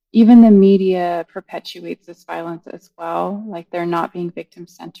 Even the media perpetuates this violence as well. They're not being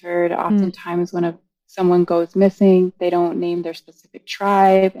victim-centered. Oftentimes when someone goes missing, they don't name their specific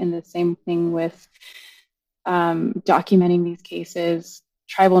tribe. And the same thing with documenting these cases.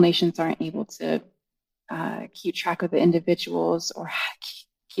 Tribal nations aren't able to keep track of the individuals or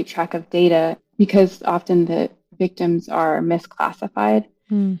keep track of data because often the victims are misclassified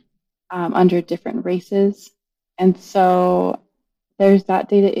under different races. And so there's that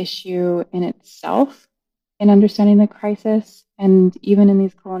data issue in itself in understanding the crisis. And even in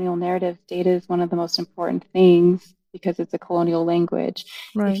these colonial narratives, data is one of the most important things because it's a colonial language.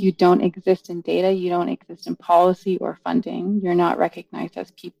 Right. If you don't exist in data, you don't exist in policy or funding. You're not recognized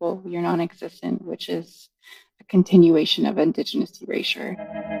as people. You're non-existent, which is a continuation of indigenous erasure.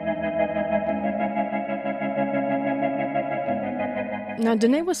 Now,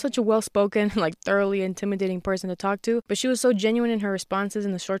 Diné was such a well-spoken, thoroughly intimidating person to talk to, but she was so genuine in her responses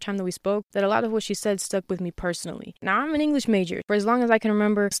in the short time that we spoke that a lot of what she said stuck with me personally. Now, I'm an English major. For as long as I can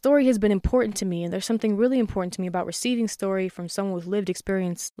remember, story has been important to me, and there's something really important to me about receiving story from someone with lived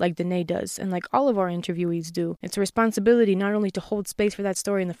experience like Diné does, and like all of our interviewees do. It's a responsibility not only to hold space for that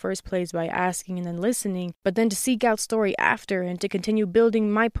story in the first place by asking and then listening, but then to seek out story after and to continue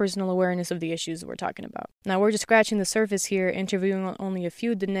building my personal awareness of the issues we're talking about. Now, we're just scratching the surface here, interviewing only a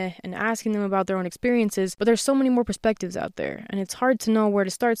few Diné and asking them about their own experiences, but there's so many more perspectives out there, and it's hard to know where to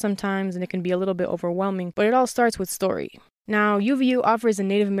start sometimes, and it can be a little bit overwhelming, but it all starts with story. Now, UVU offers a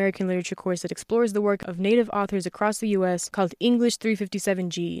Native American literature course that explores the work of Native authors across the U.S. called English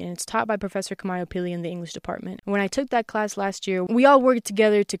 357G, and it's taught by Professor Kamayo Pili in the English department. When I took that class last year, we all worked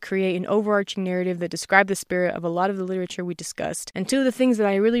together to create an overarching narrative that described the spirit of a lot of the literature we discussed. And two of the things that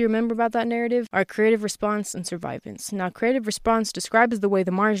I really remember about that narrative are creative response and survivance. Now, creative response describes the way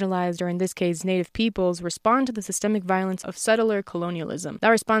the marginalized, or in this case, Native peoples, respond to the systemic violence of settler colonialism. That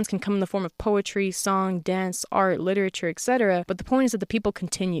response can come in the form of poetry, song, dance, art, literature, etc. But the point is that the people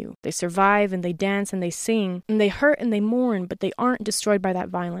continue. They survive and they dance and they sing and they hurt and they mourn, but they aren't destroyed by that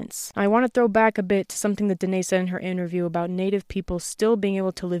violence. I want to throw back a bit to something that Diné said in her interview about Native people still being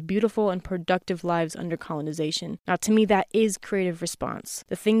able to live beautiful and productive lives under colonization. Now, to me, that is creative response.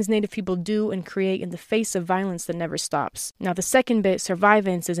 The things Native people do and create in the face of violence that never stops. Now, the second bit,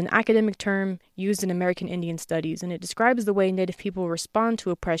 survivance, is an academic term used in American Indian studies, and it describes the way Native people respond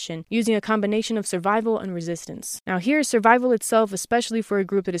to oppression using a combination of survival and resistance. Now, here, survival itself, especially for a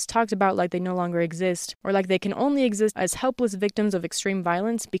group that is talked about like they no longer exist, or like they can only exist as helpless victims of extreme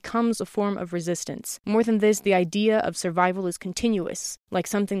violence, becomes a form of resistance. More than this, the idea of survival is continuous, like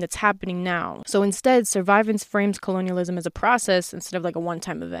something that's happening now. So instead, survivance frames colonialism as a process instead of like a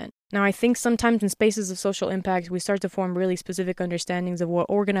one-time event. Now, I think sometimes in spaces of social impact, we start to form really specific understandings of what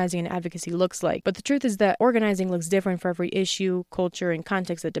organizing and advocacy looks like. But the truth is that organizing looks different for every issue, culture, and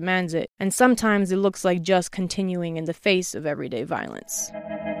context that demands it. And sometimes it looks like just continuing in the face of everyday violence.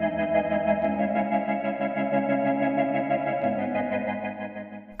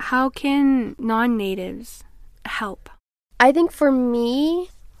 How can non-natives help? I think for me,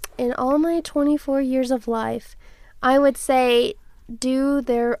 in all my 24 years of life, I would say do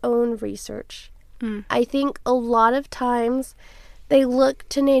their own research. I think a lot of times they look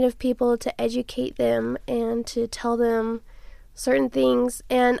to Native people to educate them and to tell them certain things.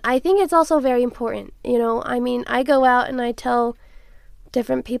 And I think it's also very important. I go out and I tell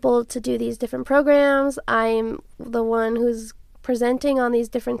different people to do these different programs. I'm the one who's presenting on these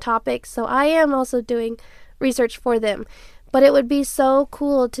different topics. So I am also doing research for them. But it would be so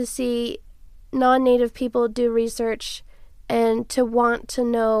cool to see non-Native people do research and to want to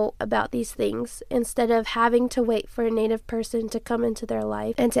know about these things instead of having to wait for a Native person to come into their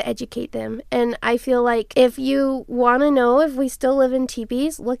life and to educate them. And I feel like if you want to know if we still live in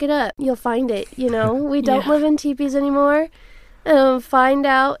teepees, look it up. You'll find it, you know. We don't live in teepees anymore. Find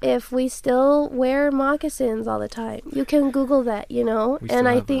out if we still wear moccasins all the time. You can Google that, you know. We and still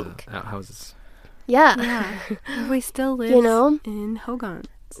I have, think outhouses. Yeah. We still live, you know, in Hogan.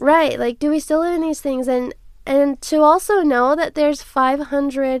 Right. Like, do we still live in these things? And to also know that there's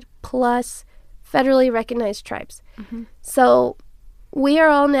 500 plus federally recognized tribes. Mm-hmm. So we are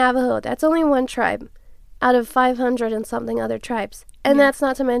all Navajo. That's only one tribe out of 500 and something other tribes. And that's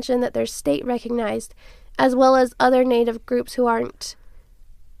not to mention that they're state recognized, as well as other Native groups who aren't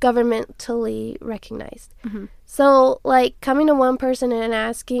governmentally recognized. Mm-hmm. So, like, coming to one person and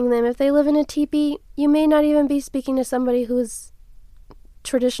asking them if they live in a teepee, you may not even be speaking to somebody whose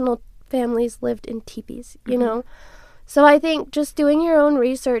traditional families lived in teepees, you know? So I think just doing your own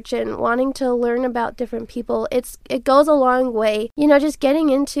research and wanting to learn about different people, it goes a long way. You know, just getting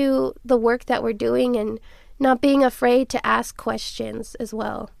into the work that we're doing and not being afraid to ask questions as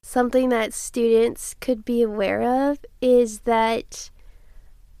well. Something that students could be aware of is that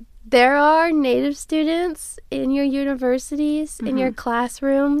there are Native students in your universities, in your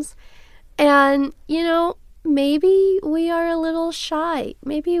classrooms, and, you know, maybe we are a little shy.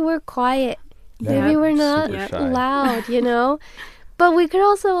 Maybe we're quiet. Maybe we're not loud, you know? But we could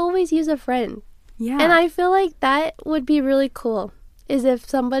also always use a friend. Yeah. And I feel like that would be really cool, is if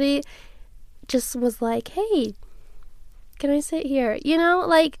somebody just was like, hey, can I sit here? You know,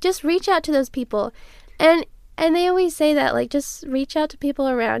 like, just reach out to those people. And they always say that, like, just reach out to people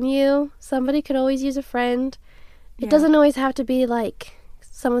around you. Somebody could always use a friend. It doesn't always have to be, like,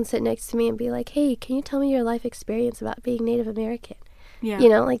 someone sit next to me and be like, hey, can you tell me your life experience about being Native American? Yeah. You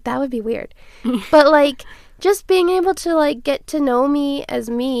know, like, that would be weird. But, like, just being able to, like, get to know me as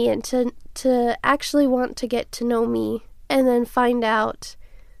me and to actually want to get to know me and then find out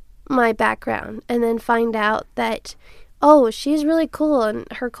my background and then find out that, oh, she's really cool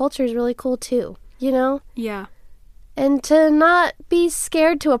and her culture is really cool too, you know? Yeah. And to not be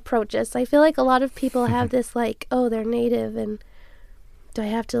scared to approach us. I feel like a lot of people have this, like, oh, they're Native and do I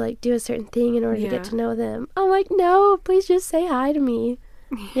have to, like, do a certain thing in order to get to know them? I'm like, no, please just say hi to me,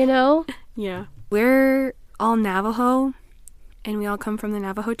 you know? Yeah. We're all Navajo, and we all come from the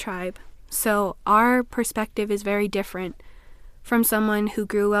Navajo tribe. So our perspective is very different from someone who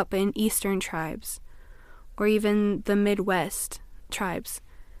grew up in Eastern tribes or even the Midwest tribes.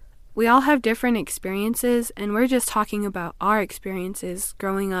 We all have different experiences, and we're just talking about our experiences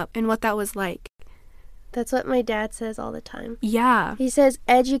growing up and what that was like. That's what my dad says all the time. Yeah. He says,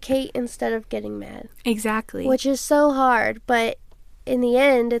 educate instead of getting mad. Exactly. Which is so hard, but in the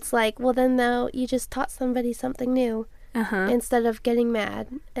end, it's like, well, then though, you just taught somebody something new instead of getting mad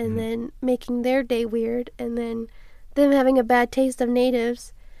and then making their day weird and then them having a bad taste of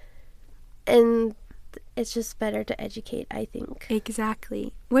natives. And it's just better to educate, I think.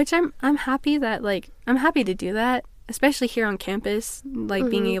 Exactly. Which I'm happy that, like, I'm happy to do that, especially here on campus, like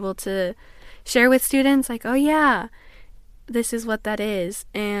being able to share with students, like, oh yeah, this is what that is.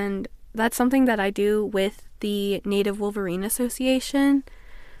 And that's something that I do with the Native Wolverine Association.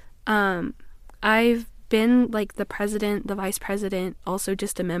 I've been, like, the president, the vice president, also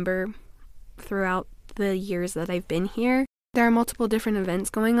just a member throughout the years that I've been here. There are multiple different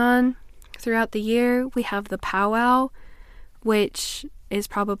events going on throughout the year. We have the powwow, which is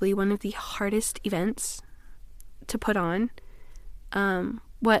probably one of the hardest events to put on.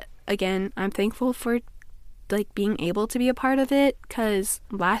 Again, I'm thankful for, like, being able to be a part of it, because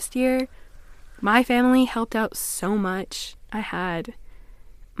last year my family helped out so much. I had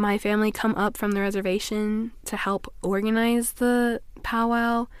my family come up from the reservation to help organize the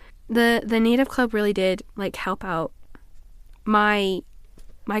powwow. The Native Club really did, like, help out my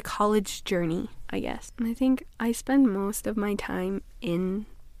college journey, I guess. And I think I spend most of my time in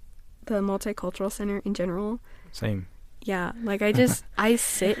the Multicultural Center in general. Same. Yeah, like, I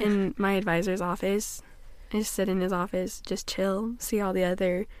sit in my advisor's office. I just sit in his office, just chill, see all the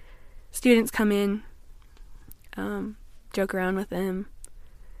other students come in, joke around with them.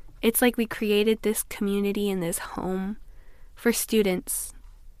 It's like we created this community and this home for students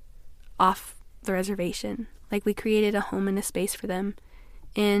off the reservation. Like, we created a home and a space for them.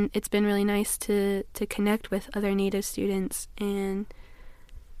 And it's been really nice to connect with other Native students and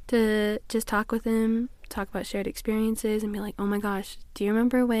to just talk with them, talk about shared experiences and be like, oh my gosh, do you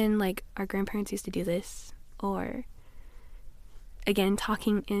remember when, like, our grandparents used to do this? Or, again,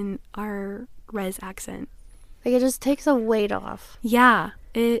 talking in our res accent. Like, it just takes a weight off. Yeah,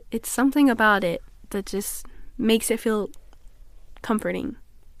 it's something about it that just makes it feel comforting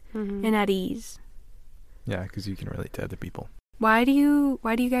and at ease. Yeah, because you can relate to other people. Why do you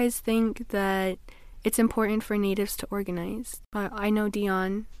guys think that it's important for natives to organize? I know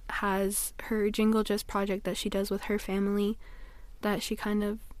Dion has her Jingle Just project that she does with her family, that she kind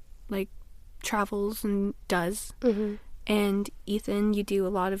of like travels and does. And Ethan, you do a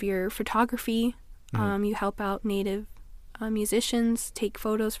lot of your photography. You help out native musicians, take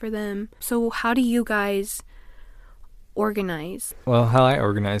photos for them. So how do you guys organize? Well, how I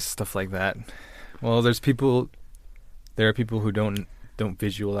organize stuff like that. Well, there are people who don't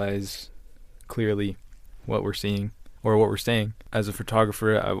visualize clearly what we're seeing or what we're saying. As a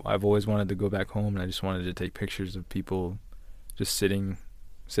photographer, I've always wanted to go back home, and I just wanted to take pictures of people just sitting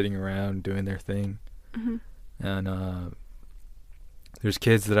around doing their thing. And there's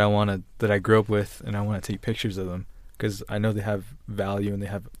kids that I grew up with, and I want to take pictures of them because I know they have value and they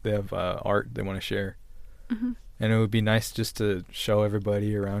have art they want to share. And it would be nice just to show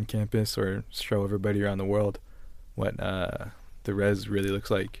everybody around campus or show everybody around the world what the res really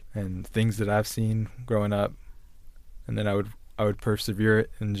looks like and things that I've seen growing up. And then I would persevere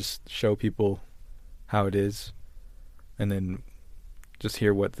it and just show people how it is, and then just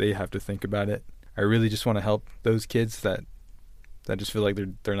hear what they have to think about it. I really just want to help those kids that just feel like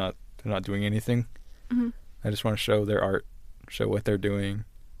they're not doing anything. I just want to show their art, show what they're doing,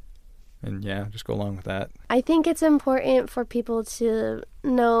 and yeah, just go along with that. I think it's important for people to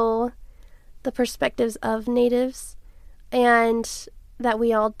know the perspectives of natives and that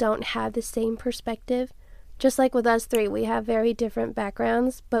we all don't have the same perspective. Just like with us three, we have very different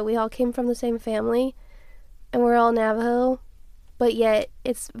backgrounds, but we all came from the same family and we're all Navajo, but yet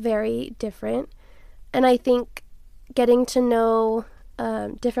it's very different. And I think getting to know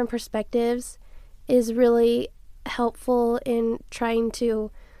different perspectives is really helpful in trying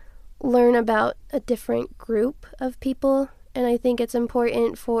to learn about a different group of people. And I think it's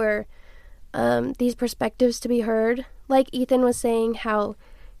important for these perspectives to be heard. Like Ethan was saying, how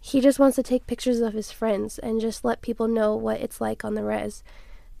he just wants to take pictures of his friends and just let people know what it's like on the res.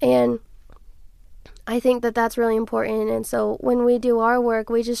 And I think that that's really important. And so when we do our work,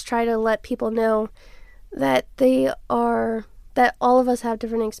 we just try to let people know that that all of us have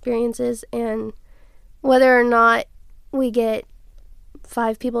different experiences, and whether or not we get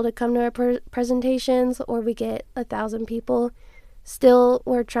 5 people to come to our presentations or we get 1,000 people, still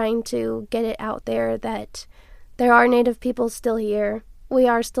we're trying to get it out there that there are Native people still here. We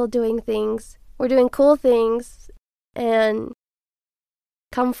are still doing things. We're doing cool things, and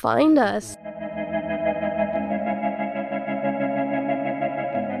come find us.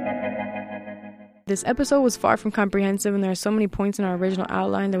 This episode was far from comprehensive, and there are so many points in our original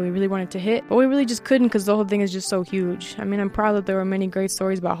outline that we really wanted to hit, but we really just couldn't because the whole thing is just so huge. I mean, I'm proud that there were many great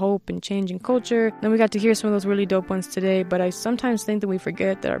stories about hope and changing culture. Then we got to hear some of those really dope ones today, but I sometimes think that we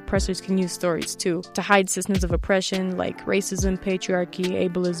forget that our oppressors can use stories too to hide systems of oppression like racism, patriarchy,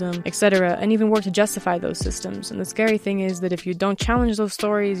 ableism, etc., and even work to justify those systems. And the scary thing is that if you don't challenge those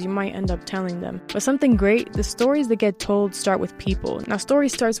stories, you might end up telling them. But something great, the stories that get told start with people. Now, story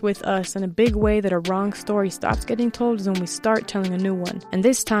starts with us, and a big way that a wrong story stops getting told is when we start telling a new one. And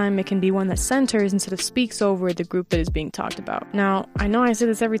this time, it can be one that centers instead of speaks over the group that is being talked about. Now, I know I say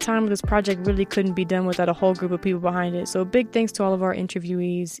this every time, but this project really couldn't be done without a whole group of people behind it. So a big thanks to all of our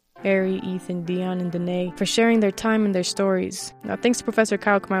interviewees, Ari, Ethan, Dion, and Diné, for sharing their time and their stories. Now, thanks to Professor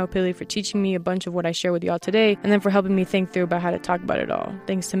Kyle Kamayo-Pili for teaching me a bunch of what I share with y'all today, and then for helping me think through about how to talk about it all.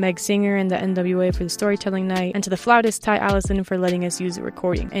 Thanks to Meg Singer and the NWA for the storytelling night, and to the flautist Ty Allison for letting us use the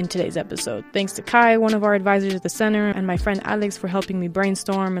recording in today's episode. Thanks to Kai, one of our advisors at the center, and my friend Alex for helping me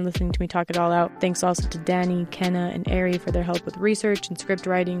brainstorm and listening to me talk it all out. Thanks also to Danny, Kenna, and Ari for their help with research and script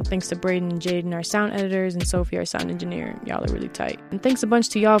writing. Thanks to Braden and Jaden, our sound editors, and Sophie, our sound engineer. Y'all are really tight. And thanks a bunch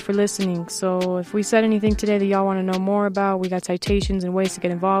to y'all for listening. So if we said anything today that y'all want to know more about, we got citations and ways to get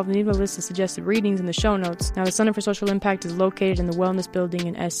involved, and even a list of suggested readings in the show notes. Now, the Center for Social Impact is located in the Wellness Building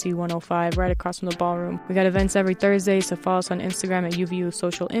in SC 105, right across from the ballroom. We got events every Thursday, so follow us on Instagram at UVU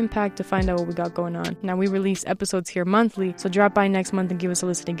Social Impact to find out what we got going on. Now, we release episodes here monthly, so drop by next month and give us a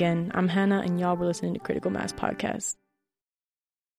listen again. I'm Hannah, and y'all were listening to Critical Mass Podcast.